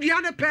hwe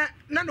dua ne pe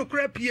na no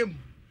kra piem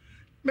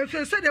me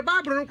fe se de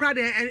Bible no kra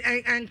de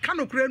en ka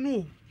no kra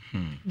no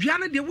dua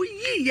no de wo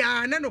yi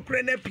ya na no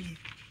kra na pi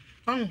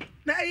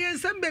na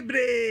ensem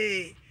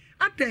bebre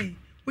atay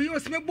we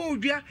was me bo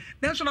dua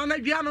na so na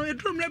dua no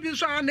edrum na bi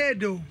so na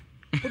edo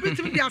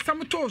obitimi dia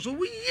sam to so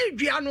we yi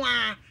dua no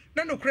a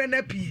na no kra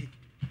na pie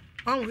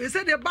he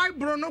said the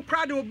Bible no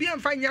kra de obi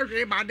amfa nya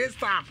hwe ba this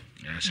time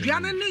dua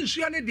na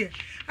nsuo ne de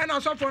na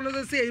so for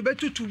no say e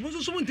betutu mo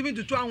so ntimi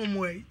tutu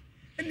ahwomo ai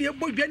ene e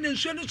bo dua na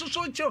nsuo no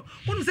so che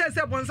wonu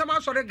say bonsam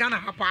asore Ghana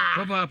ha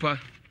pa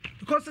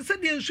because say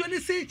the nsuo ne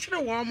say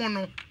kire wo mo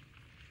no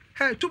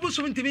hey tubu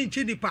so ntimi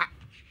nchi dipa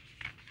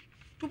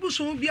tubu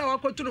so bia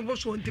wakoto no bo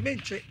so ntimi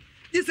nchi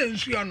ise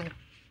nsuo no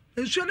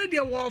de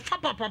wo fa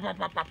papa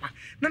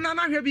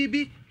na hwe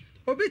bibi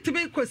obi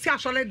timi kosi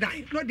asole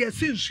dan no de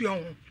si nsuo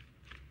ho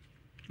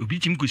obi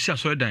timi kosi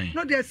asole dan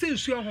no de si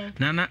nsuo ho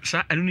na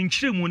sa anu ni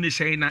nkyire mu ne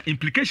sei na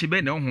implication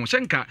be na ho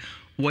senka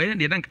wo ye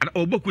de dan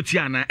obokuti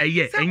ana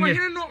eye enye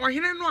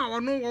ohene no a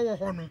wono wo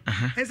ho no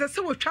ese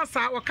se wo twa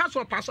sa wo ka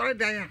so pasole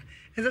dan a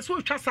ese se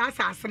wo twa sa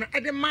asase no e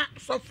de ma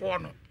sofo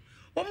no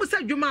wo mu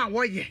sa dwuma a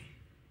wo ye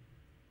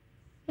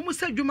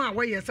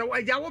se wo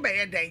agya wo be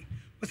ye dan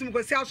osim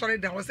ko si asore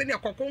dan wo se ne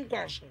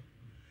kokonko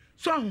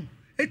so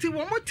eti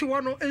wo moti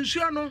wo no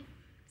ensuo no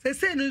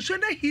se no ensuo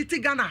na hiti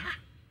Ghana ha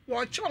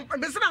wo chom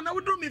be se na wo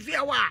do me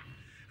fia wa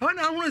ho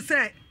na hu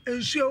se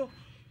ensuo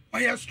o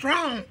ya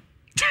strong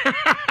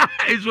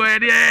is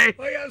what it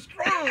o ya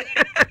strong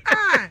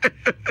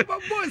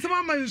but boy se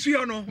mama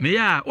ensuo no me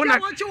ya wona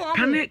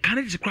kan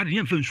it crowd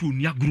yen fa ensuo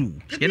ni agro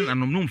yen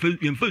nanom no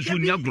yen fa ensuo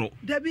ni agro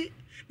dabi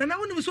na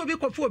wonu so bi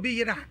kofo obi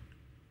yira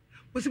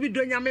wo se bi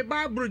do nya me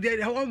Bible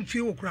de ho mfi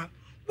wo kra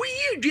we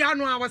yi dua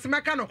no a wo se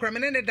meka no kra me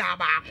ne da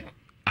ba ko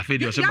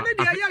afedi wo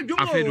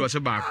se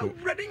ba ko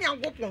ready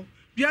nyankopon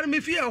dua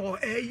me fie ho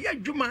ya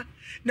dwuma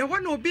na ho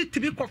na obi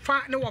tibi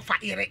kofa ne wo fa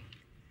ire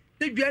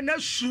ne dua na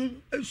su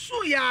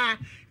ya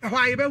ho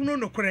aye be hunu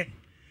no kre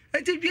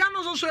enti dua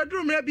no so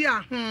eduru mra bi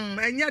a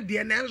enya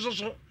de na enso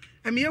so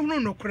eme hunu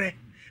no kre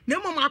na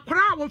mom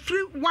akora wo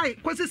free why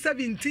kwesi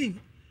 17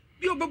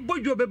 bi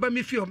obebojo obeba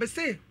me fie o me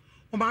say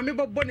o ma me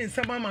bobo ne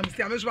nsama ma me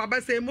say am so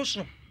aba say mo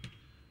so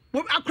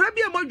akora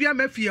bi amodua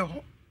ma fie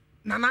ho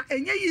na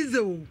enye yize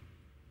o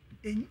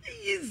enye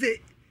yize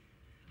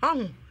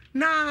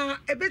na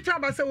ebetra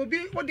ba say obi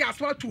wo de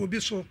aswa to obi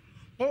so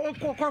o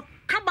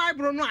ka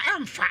Bible no a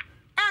emfa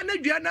na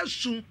dua na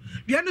su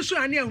dua no so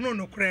ane ehunu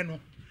no kore no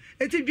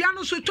eti dua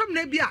no so tom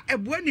na bia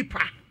eboa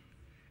nipa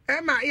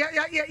ma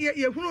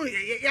ya hunu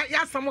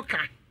ya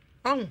samoka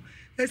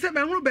ese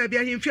ma hunu ba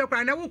bia himfie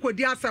kwa na wo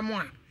kodi asamo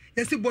a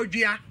yesi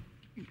bodua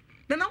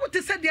na wo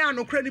te se dia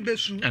anokre ni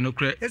besu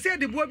anokre ese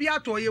de bo bi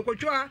ato ye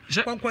kwotwa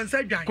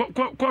konkonsa dwan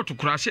ko to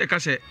kura se ka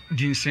se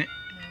dinse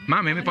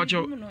ma me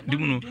pacho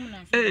dimu no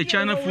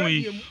China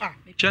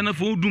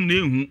phone dum na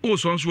ehu o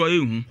so nso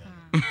ehu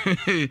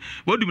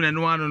what do you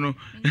know no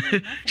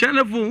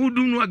China phone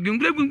dum no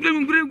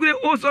agungre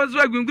o so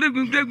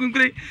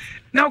agungre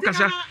na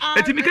okasa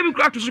etimi ka bi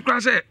kura to so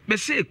kura se be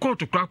se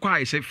court kura kwa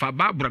ise fa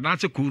ba brada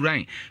se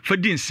kuran fa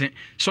dinse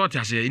sort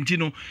ase enti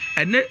no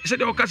ene se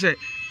de okasa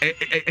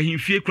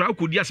ehimfie kura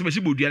ko di ase be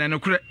se bodua na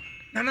kure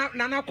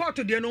na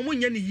court de no mu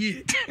nya ni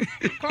yie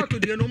court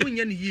de no mu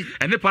nya ni yie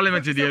ene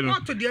parliament de no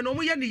court de no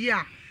mu nya ni yie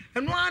a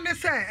eno ane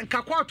se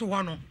nka court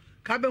ho no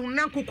ka be hu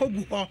na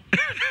kokogu ho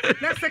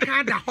na se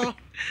ka da ho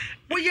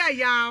wo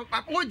ya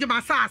wo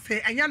jema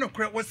saase enya no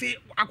kure wo se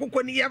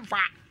akokọ ni ye mfa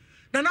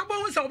na bo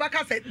hu se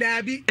obaka se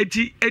daabi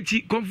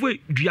eti konfo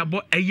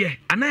duabo eye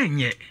ana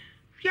enye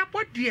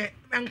duabo de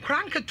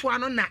enkranke to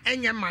ano na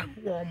enye ma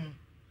wo mo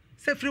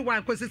se free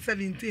one kwesi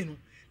 17 no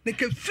ne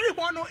ke free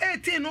ho no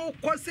 18 no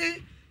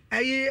kwesi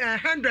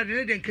 100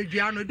 ne de ke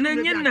dua no na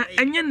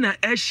enye na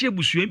ehye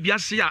busua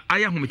biase a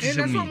aya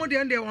hometise mu so mo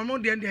de wo mo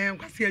de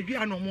kwasi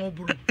adua no mo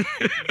buru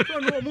so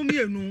no mo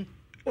mienu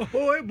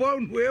Oh, we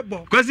born.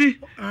 Kwasi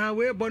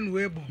We born.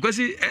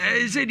 Kwasi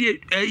say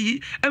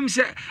the am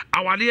say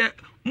awale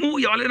mu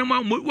ya wale no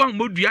wan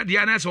modua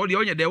dia na so de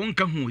onye de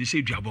wonka hu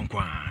say duabon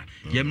kwa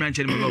ye mra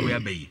nche me ba we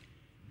abayi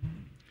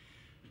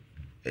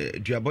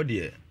duabo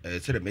de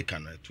say the make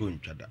na to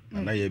ntwada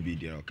na ye bi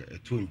de okay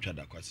to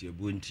ntwada kwasi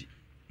ebu nti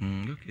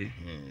okay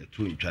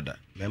to ntwada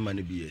mema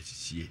no bi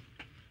asisie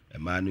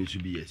ema no nso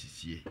bi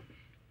asisie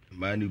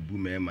ema no bu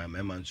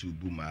mema nso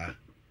bu ma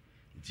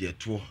die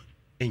to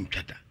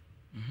ntwada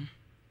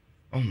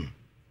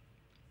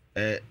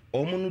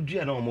omo no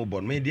dua na omo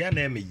bon me dia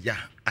na me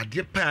ya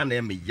ade pa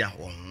na me ya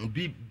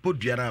bi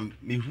bodua na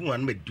me hu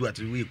an me du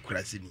ate we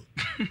kurase ni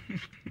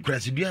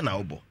kurase dua na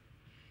obo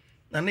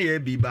na na ye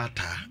bi ba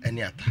ata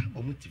ene ata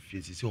omo ti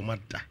fie sisi omo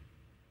da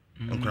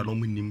nkura no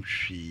munim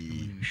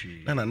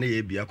hwe na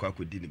ye bi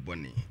akodi ni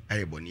boni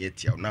aye boni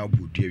etia na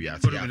obo dua wi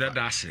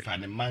ase fa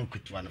ne man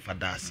kwetu na fa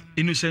das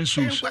innocent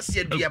souls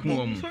Nkwasi dua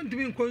bo so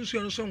ndimi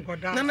nkonsuo no so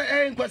nkoda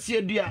na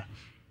nkwasi dua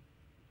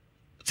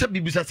se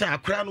bibisa se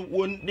akra no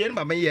won ne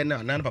baba ye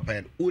na papa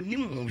ye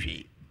onim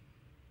hwe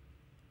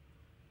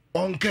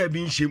onka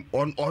bi nhyem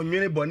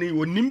onwene bone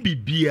onim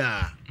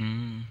bibia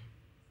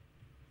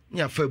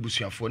nya fa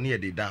busuafo ne ye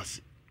de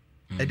dance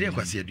e de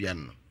nkwase adua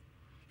no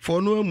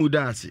fo no amu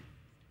dance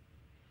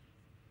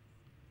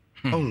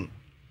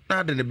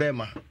na de ne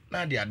bema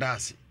na de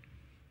adase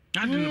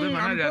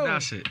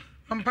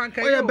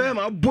ampanka oya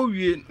bema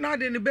bowie na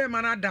de ne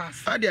bema na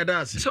dance ade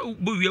adase so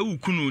bowie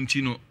ukunu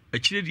nti no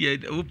akire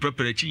de wo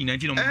prepare chi nyina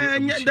nti no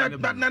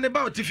na ne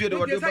ba otifie de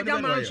wode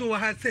bone na so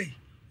ha sei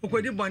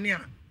okodi bone a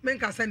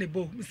menka sa ne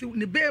bo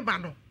ne beba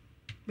no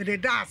me de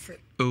dance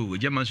oh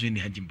jama so ni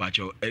hajim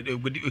bacho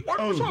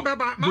so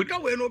beba maka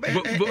we no be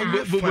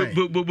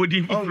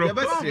bodi pro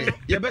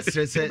ye be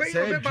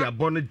se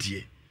duabo no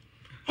die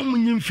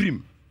omunyim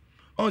frim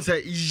on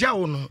se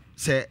yawo no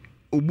se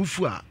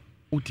obufu a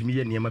utimi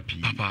ye niam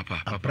pii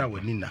papa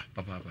wani na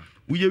papa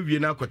uye wie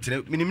na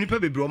akotene minim nipa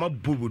bebre o ma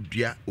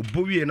bobodua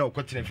obowie na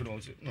okotene fi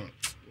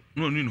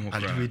no ni no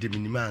kra ade de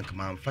minim anka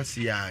man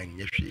fase ya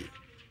anye hwe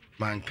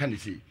man ka ne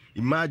se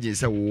imagine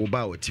se wo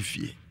ba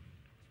otifie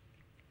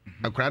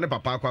akra ne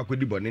papa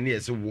akodi bone ne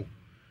yese wo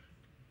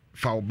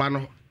fa oba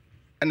no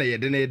na ye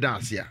de ne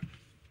dance a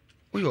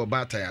uye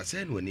oba ta ya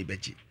se no ni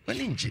bechi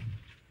wani nje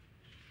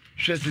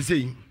hwe se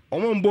sei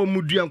omo mbo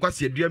mudua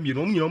nkwase adua mi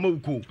no nyina omo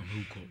wuko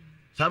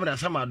samra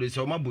samado se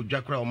omo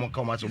bodua kra omo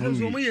ka omo so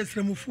omo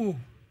yesremufu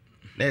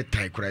na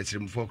tai kra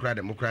yesremufu kra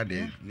de mo kra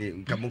de ni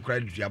nka mo kra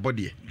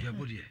duabode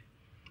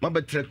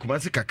mabetre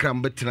kumase kakra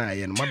mbetra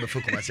aye no mabefe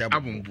kumase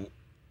abombo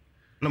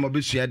na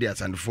mabesua de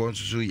asandefo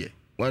nsusu ye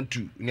 1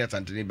 2 ni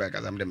asantene ba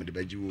kaza mde de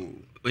baji wo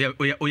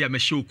oya me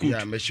show coach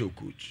ya me show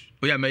coach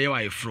oya me ye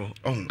wa ifro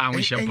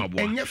awon shempabo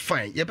enye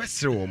fine ye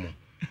besere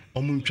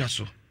omo ntwa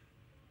so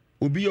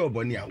obi ye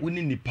obone a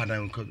woni nipa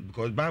na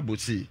because bible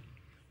say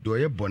do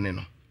ye bone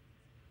no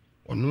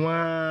ono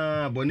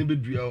a bone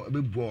bedua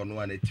bebu ono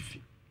a na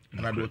tifi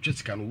na do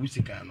twesika no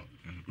wusika no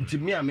nti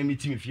me a me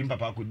timi fi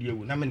papa akodi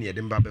ewu na me ne ye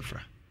de mba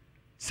befra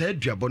say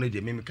dua bone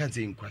de me kan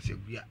say nkwase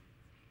gua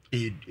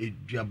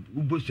dua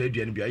ubo say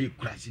dua no bia ye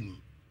kurase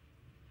ni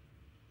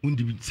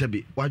undi bi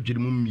sebe wadwere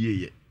mu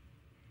mieye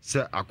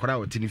se akora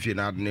wotini fi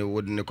na ne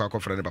wode ne kwa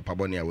kofra ne papa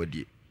bone a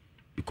wadie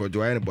because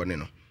do ye ne bone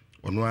no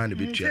ono a ne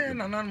betua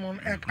na nanom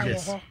eka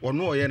wo ho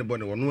ono o ye ne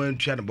bone ono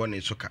antua ne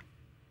bone soka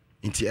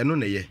nti eno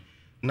ne ye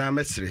na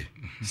mesre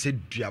se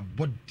dua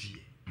bone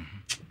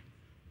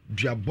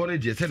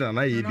die se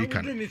na ye bi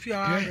kan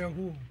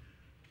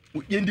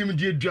yendim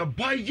die dua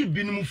ba ye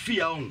binum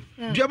fia on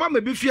dua ba ma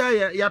bi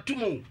fia ya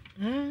tomo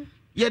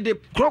ye de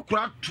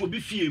krokra to bi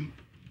fiem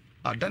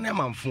adane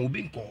manfo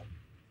obi nko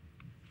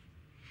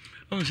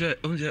onse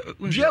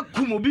dua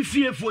kum obi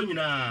fie fo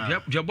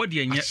nyina dua body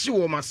enye se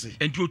wo mase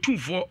enti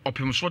otumfo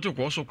opem so te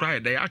ko so kra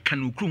da ya aka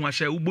no kru ha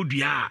se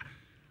ubodua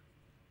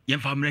ye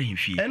mfa mra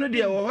himfie eno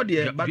de wo ho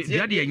de but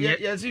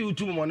ye se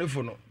utum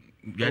monefo no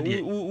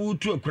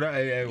utu akra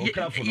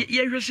okra fo no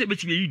ye hwese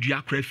beti be yidua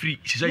akra free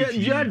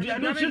society ya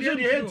no se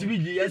de ye tibi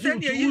ji ye se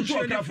utu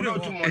akra fo no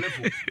utum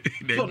monefo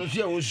so no se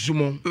ye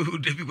osumo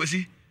debi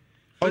kwasi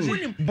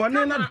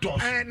bone na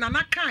dos na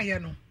naka ye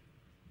no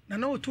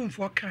na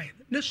otumfo kan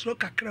ne suro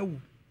kakra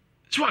wo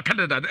so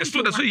akada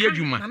so da so ye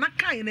adwuma na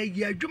naka ye na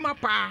ye adwuma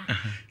pa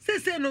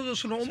se no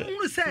so no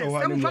mu se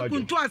fa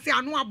kuntu ase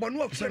anu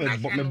abonu ofre na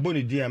me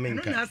boni di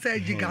amenka na sa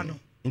giga no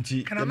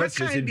nti ye be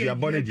se dua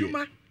bone di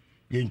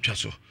ye ntwa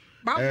so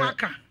ba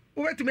waka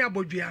wo betimi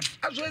abodua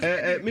aso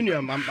menu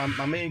am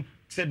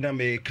said na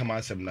me kama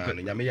asem na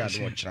no nyame ya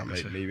do kira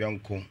me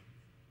yonko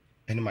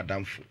ene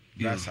madamfo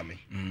brasa me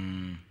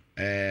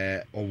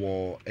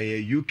owo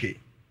UK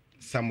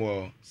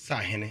Samuel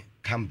Sahene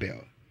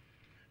Campbell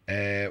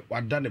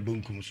wada ne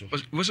bonkum so o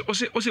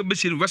se be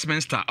see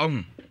Westminster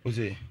o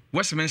se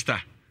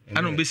Westminster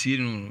ano be see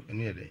no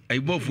ai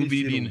bofu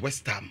bi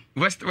West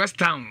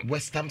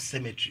Ham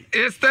Cemetery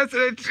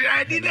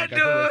I didn't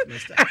know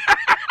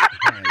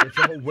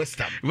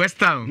West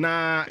Ham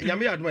na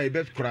yame aduma e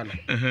be kura no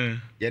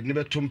ye ne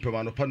be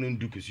tompema no pa no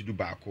ndu kosidu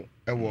baako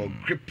e wo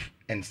Grip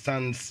and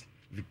Sons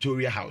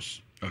Victoria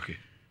House Okay.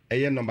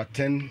 Number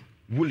 10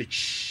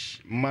 Woolwich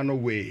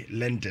Manoway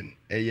London.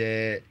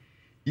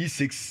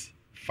 E6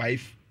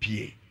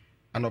 5PA.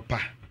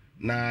 Anopa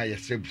na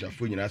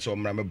yesebusafo nyina so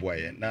omra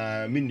meboye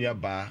na menua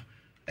ba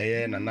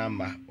na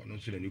nama ono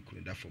so na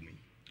nikunu da for me.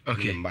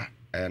 Okay.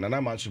 Na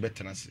nama nso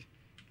betena se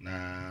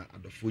na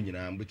adofo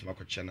nyina mbetima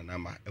kwacha na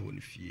nama ewo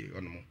ne fie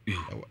ono mo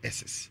ewo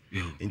SS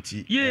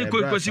enti ye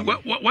kosi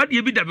what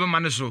dey be da be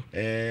man so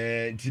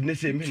enti ne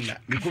se menna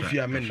me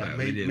kofia menna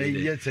me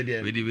ye se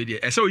de we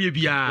ese oye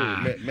bia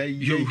me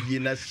ye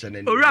na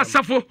sene ora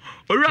safo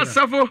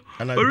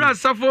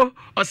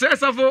ose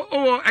safo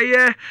o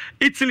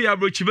Italy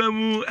abrochiba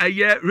mu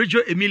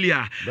Reggio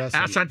Emilia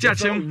asante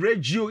achem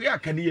Reggio ya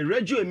kan ye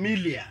Reggio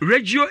Emilia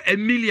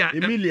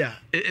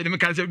me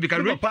kan say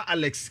because Papa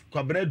Alex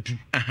Kwabradu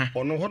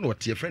ono ho no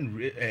tie friend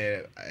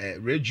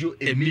Reggio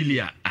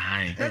Emilia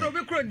na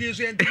obi kro ndi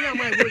so enti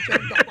am I go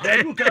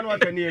check you kan wa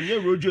kan ye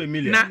Reggio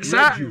Emilia na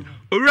sa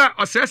ora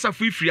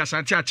osesafo ifiri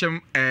asante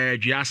achem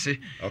duase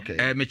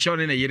me che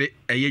one na yere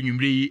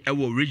nwumre yi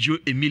ewo Reggio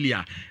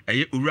Emilia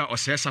ora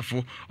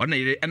osesafo ona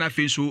yere na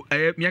fe so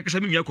me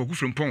akasa me nwa kwaku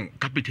frimpon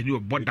captain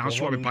of board down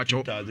so me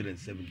pacho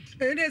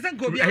 2017 ne san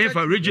ko bi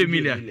for Reggio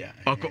Emilia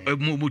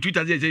mo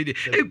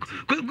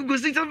 2018 go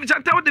see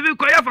chanta wo de be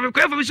koya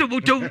for me so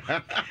boto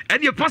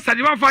and your pastor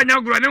the one for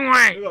nya gro ne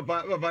wan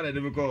papa na de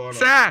be ko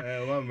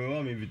sir wa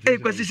me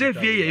invitation kwasi se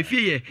fie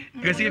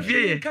kwasi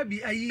fie ka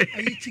bi ayi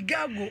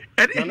Chicago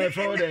na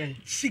for dem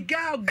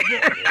Chicago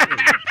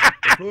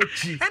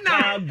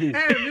Chicago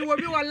mi wo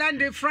bi wa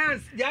land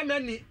France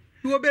Germany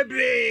wo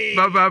bebre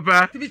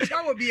papa ti bi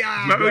chawo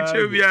bia ma o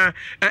chobia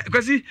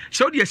kwasi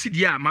so de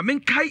asidi a ma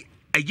menkai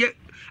eye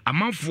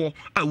amanfo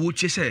a wo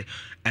che se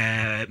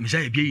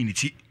mesaya bia yi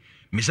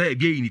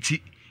ni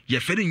ti ye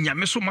fere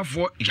nyame so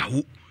mafo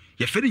yawo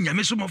ye fere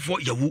nyame so mafo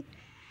yawo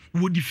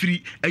wo di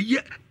free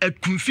eye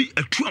akunfi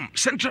atuam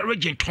central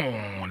region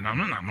ton na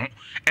no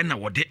na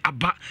wo de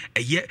aba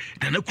eye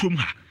dana krom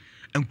ha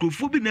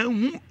enkrofo bi na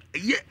hu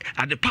eye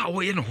ade pa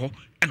wo ye no ho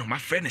ena ma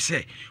frɛ ne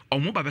sɛ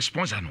ɔmo ba be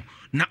sponsor no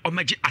na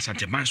ɔmagye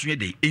asante manso ye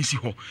de ensi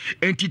ho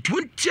enti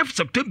 20th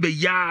September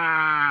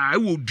ya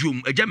wo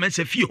duom agya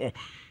mensa fie ho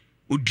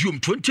odium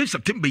 20th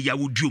September ya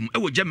wo duom e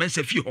wo gya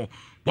mensa fie ho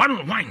one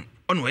on one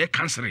ono ye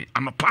cancer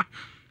anopa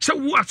sɛ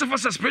wo asefa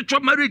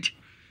spiritual marriage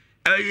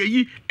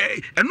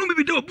enu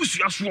bi de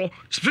obusu aso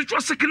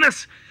spiritual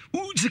sickness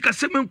u sika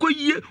semenko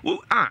yie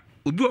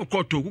obi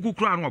okoto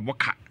kukukura no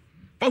oboka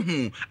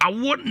ohu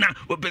awo na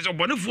obezo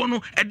bonefo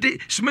no de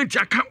cement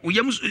aka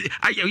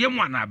oyem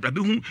ana abrabe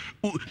hu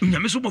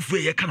nyame so bofo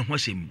ye ka no ho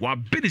asem wa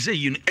be de say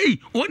you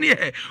woni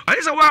he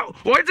ayisa wa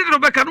o ti de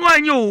beka no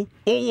anyo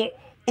o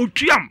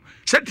otuam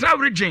central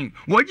region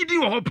wo gidi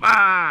wo ho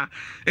pa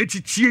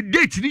etitie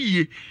date ni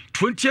ye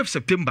 20th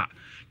September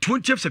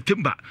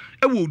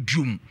e wo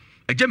dum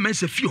agya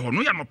mensa fi ho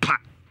no ya no pa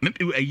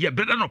ye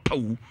breda no pa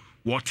wo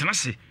tena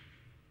se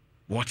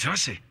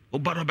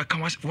obaro beka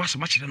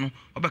wasema kire no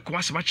obeka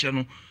wasema kire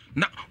no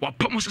na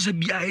wapam sese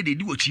bia e de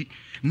di wachi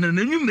na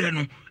nanwumre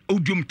no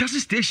odwom tase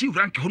station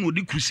rank ho no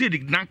di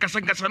crusade na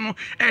nkasa no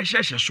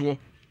hye so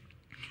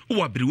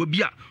wo abrewa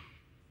bia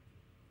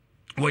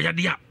wo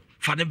yadea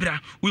fane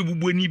bra wo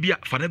bubu ani bia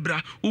fane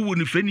bra wo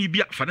ni fani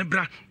bia fane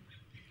bra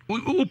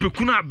wo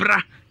pekuna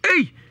abra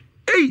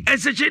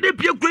eseche de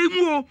pia kwai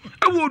mu o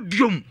wo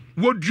dwom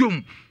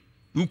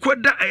wo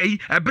kwada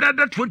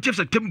brada 20th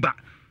September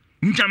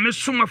Njame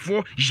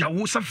sumafo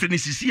yawo sa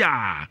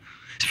fenisisia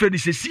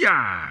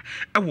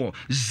ewo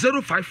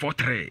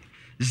 0543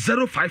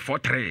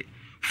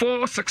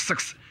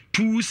 466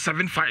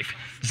 275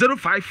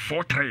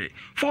 0543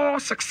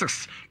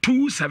 466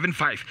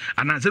 275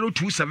 and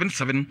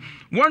 0277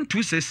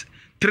 126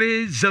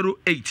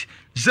 308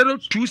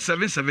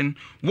 0277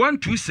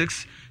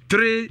 126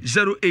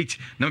 308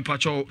 na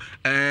mpacho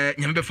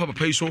nyame befa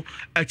papa yi so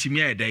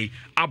atimi ayedai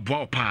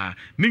aboa pa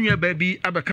menua ba bi abeka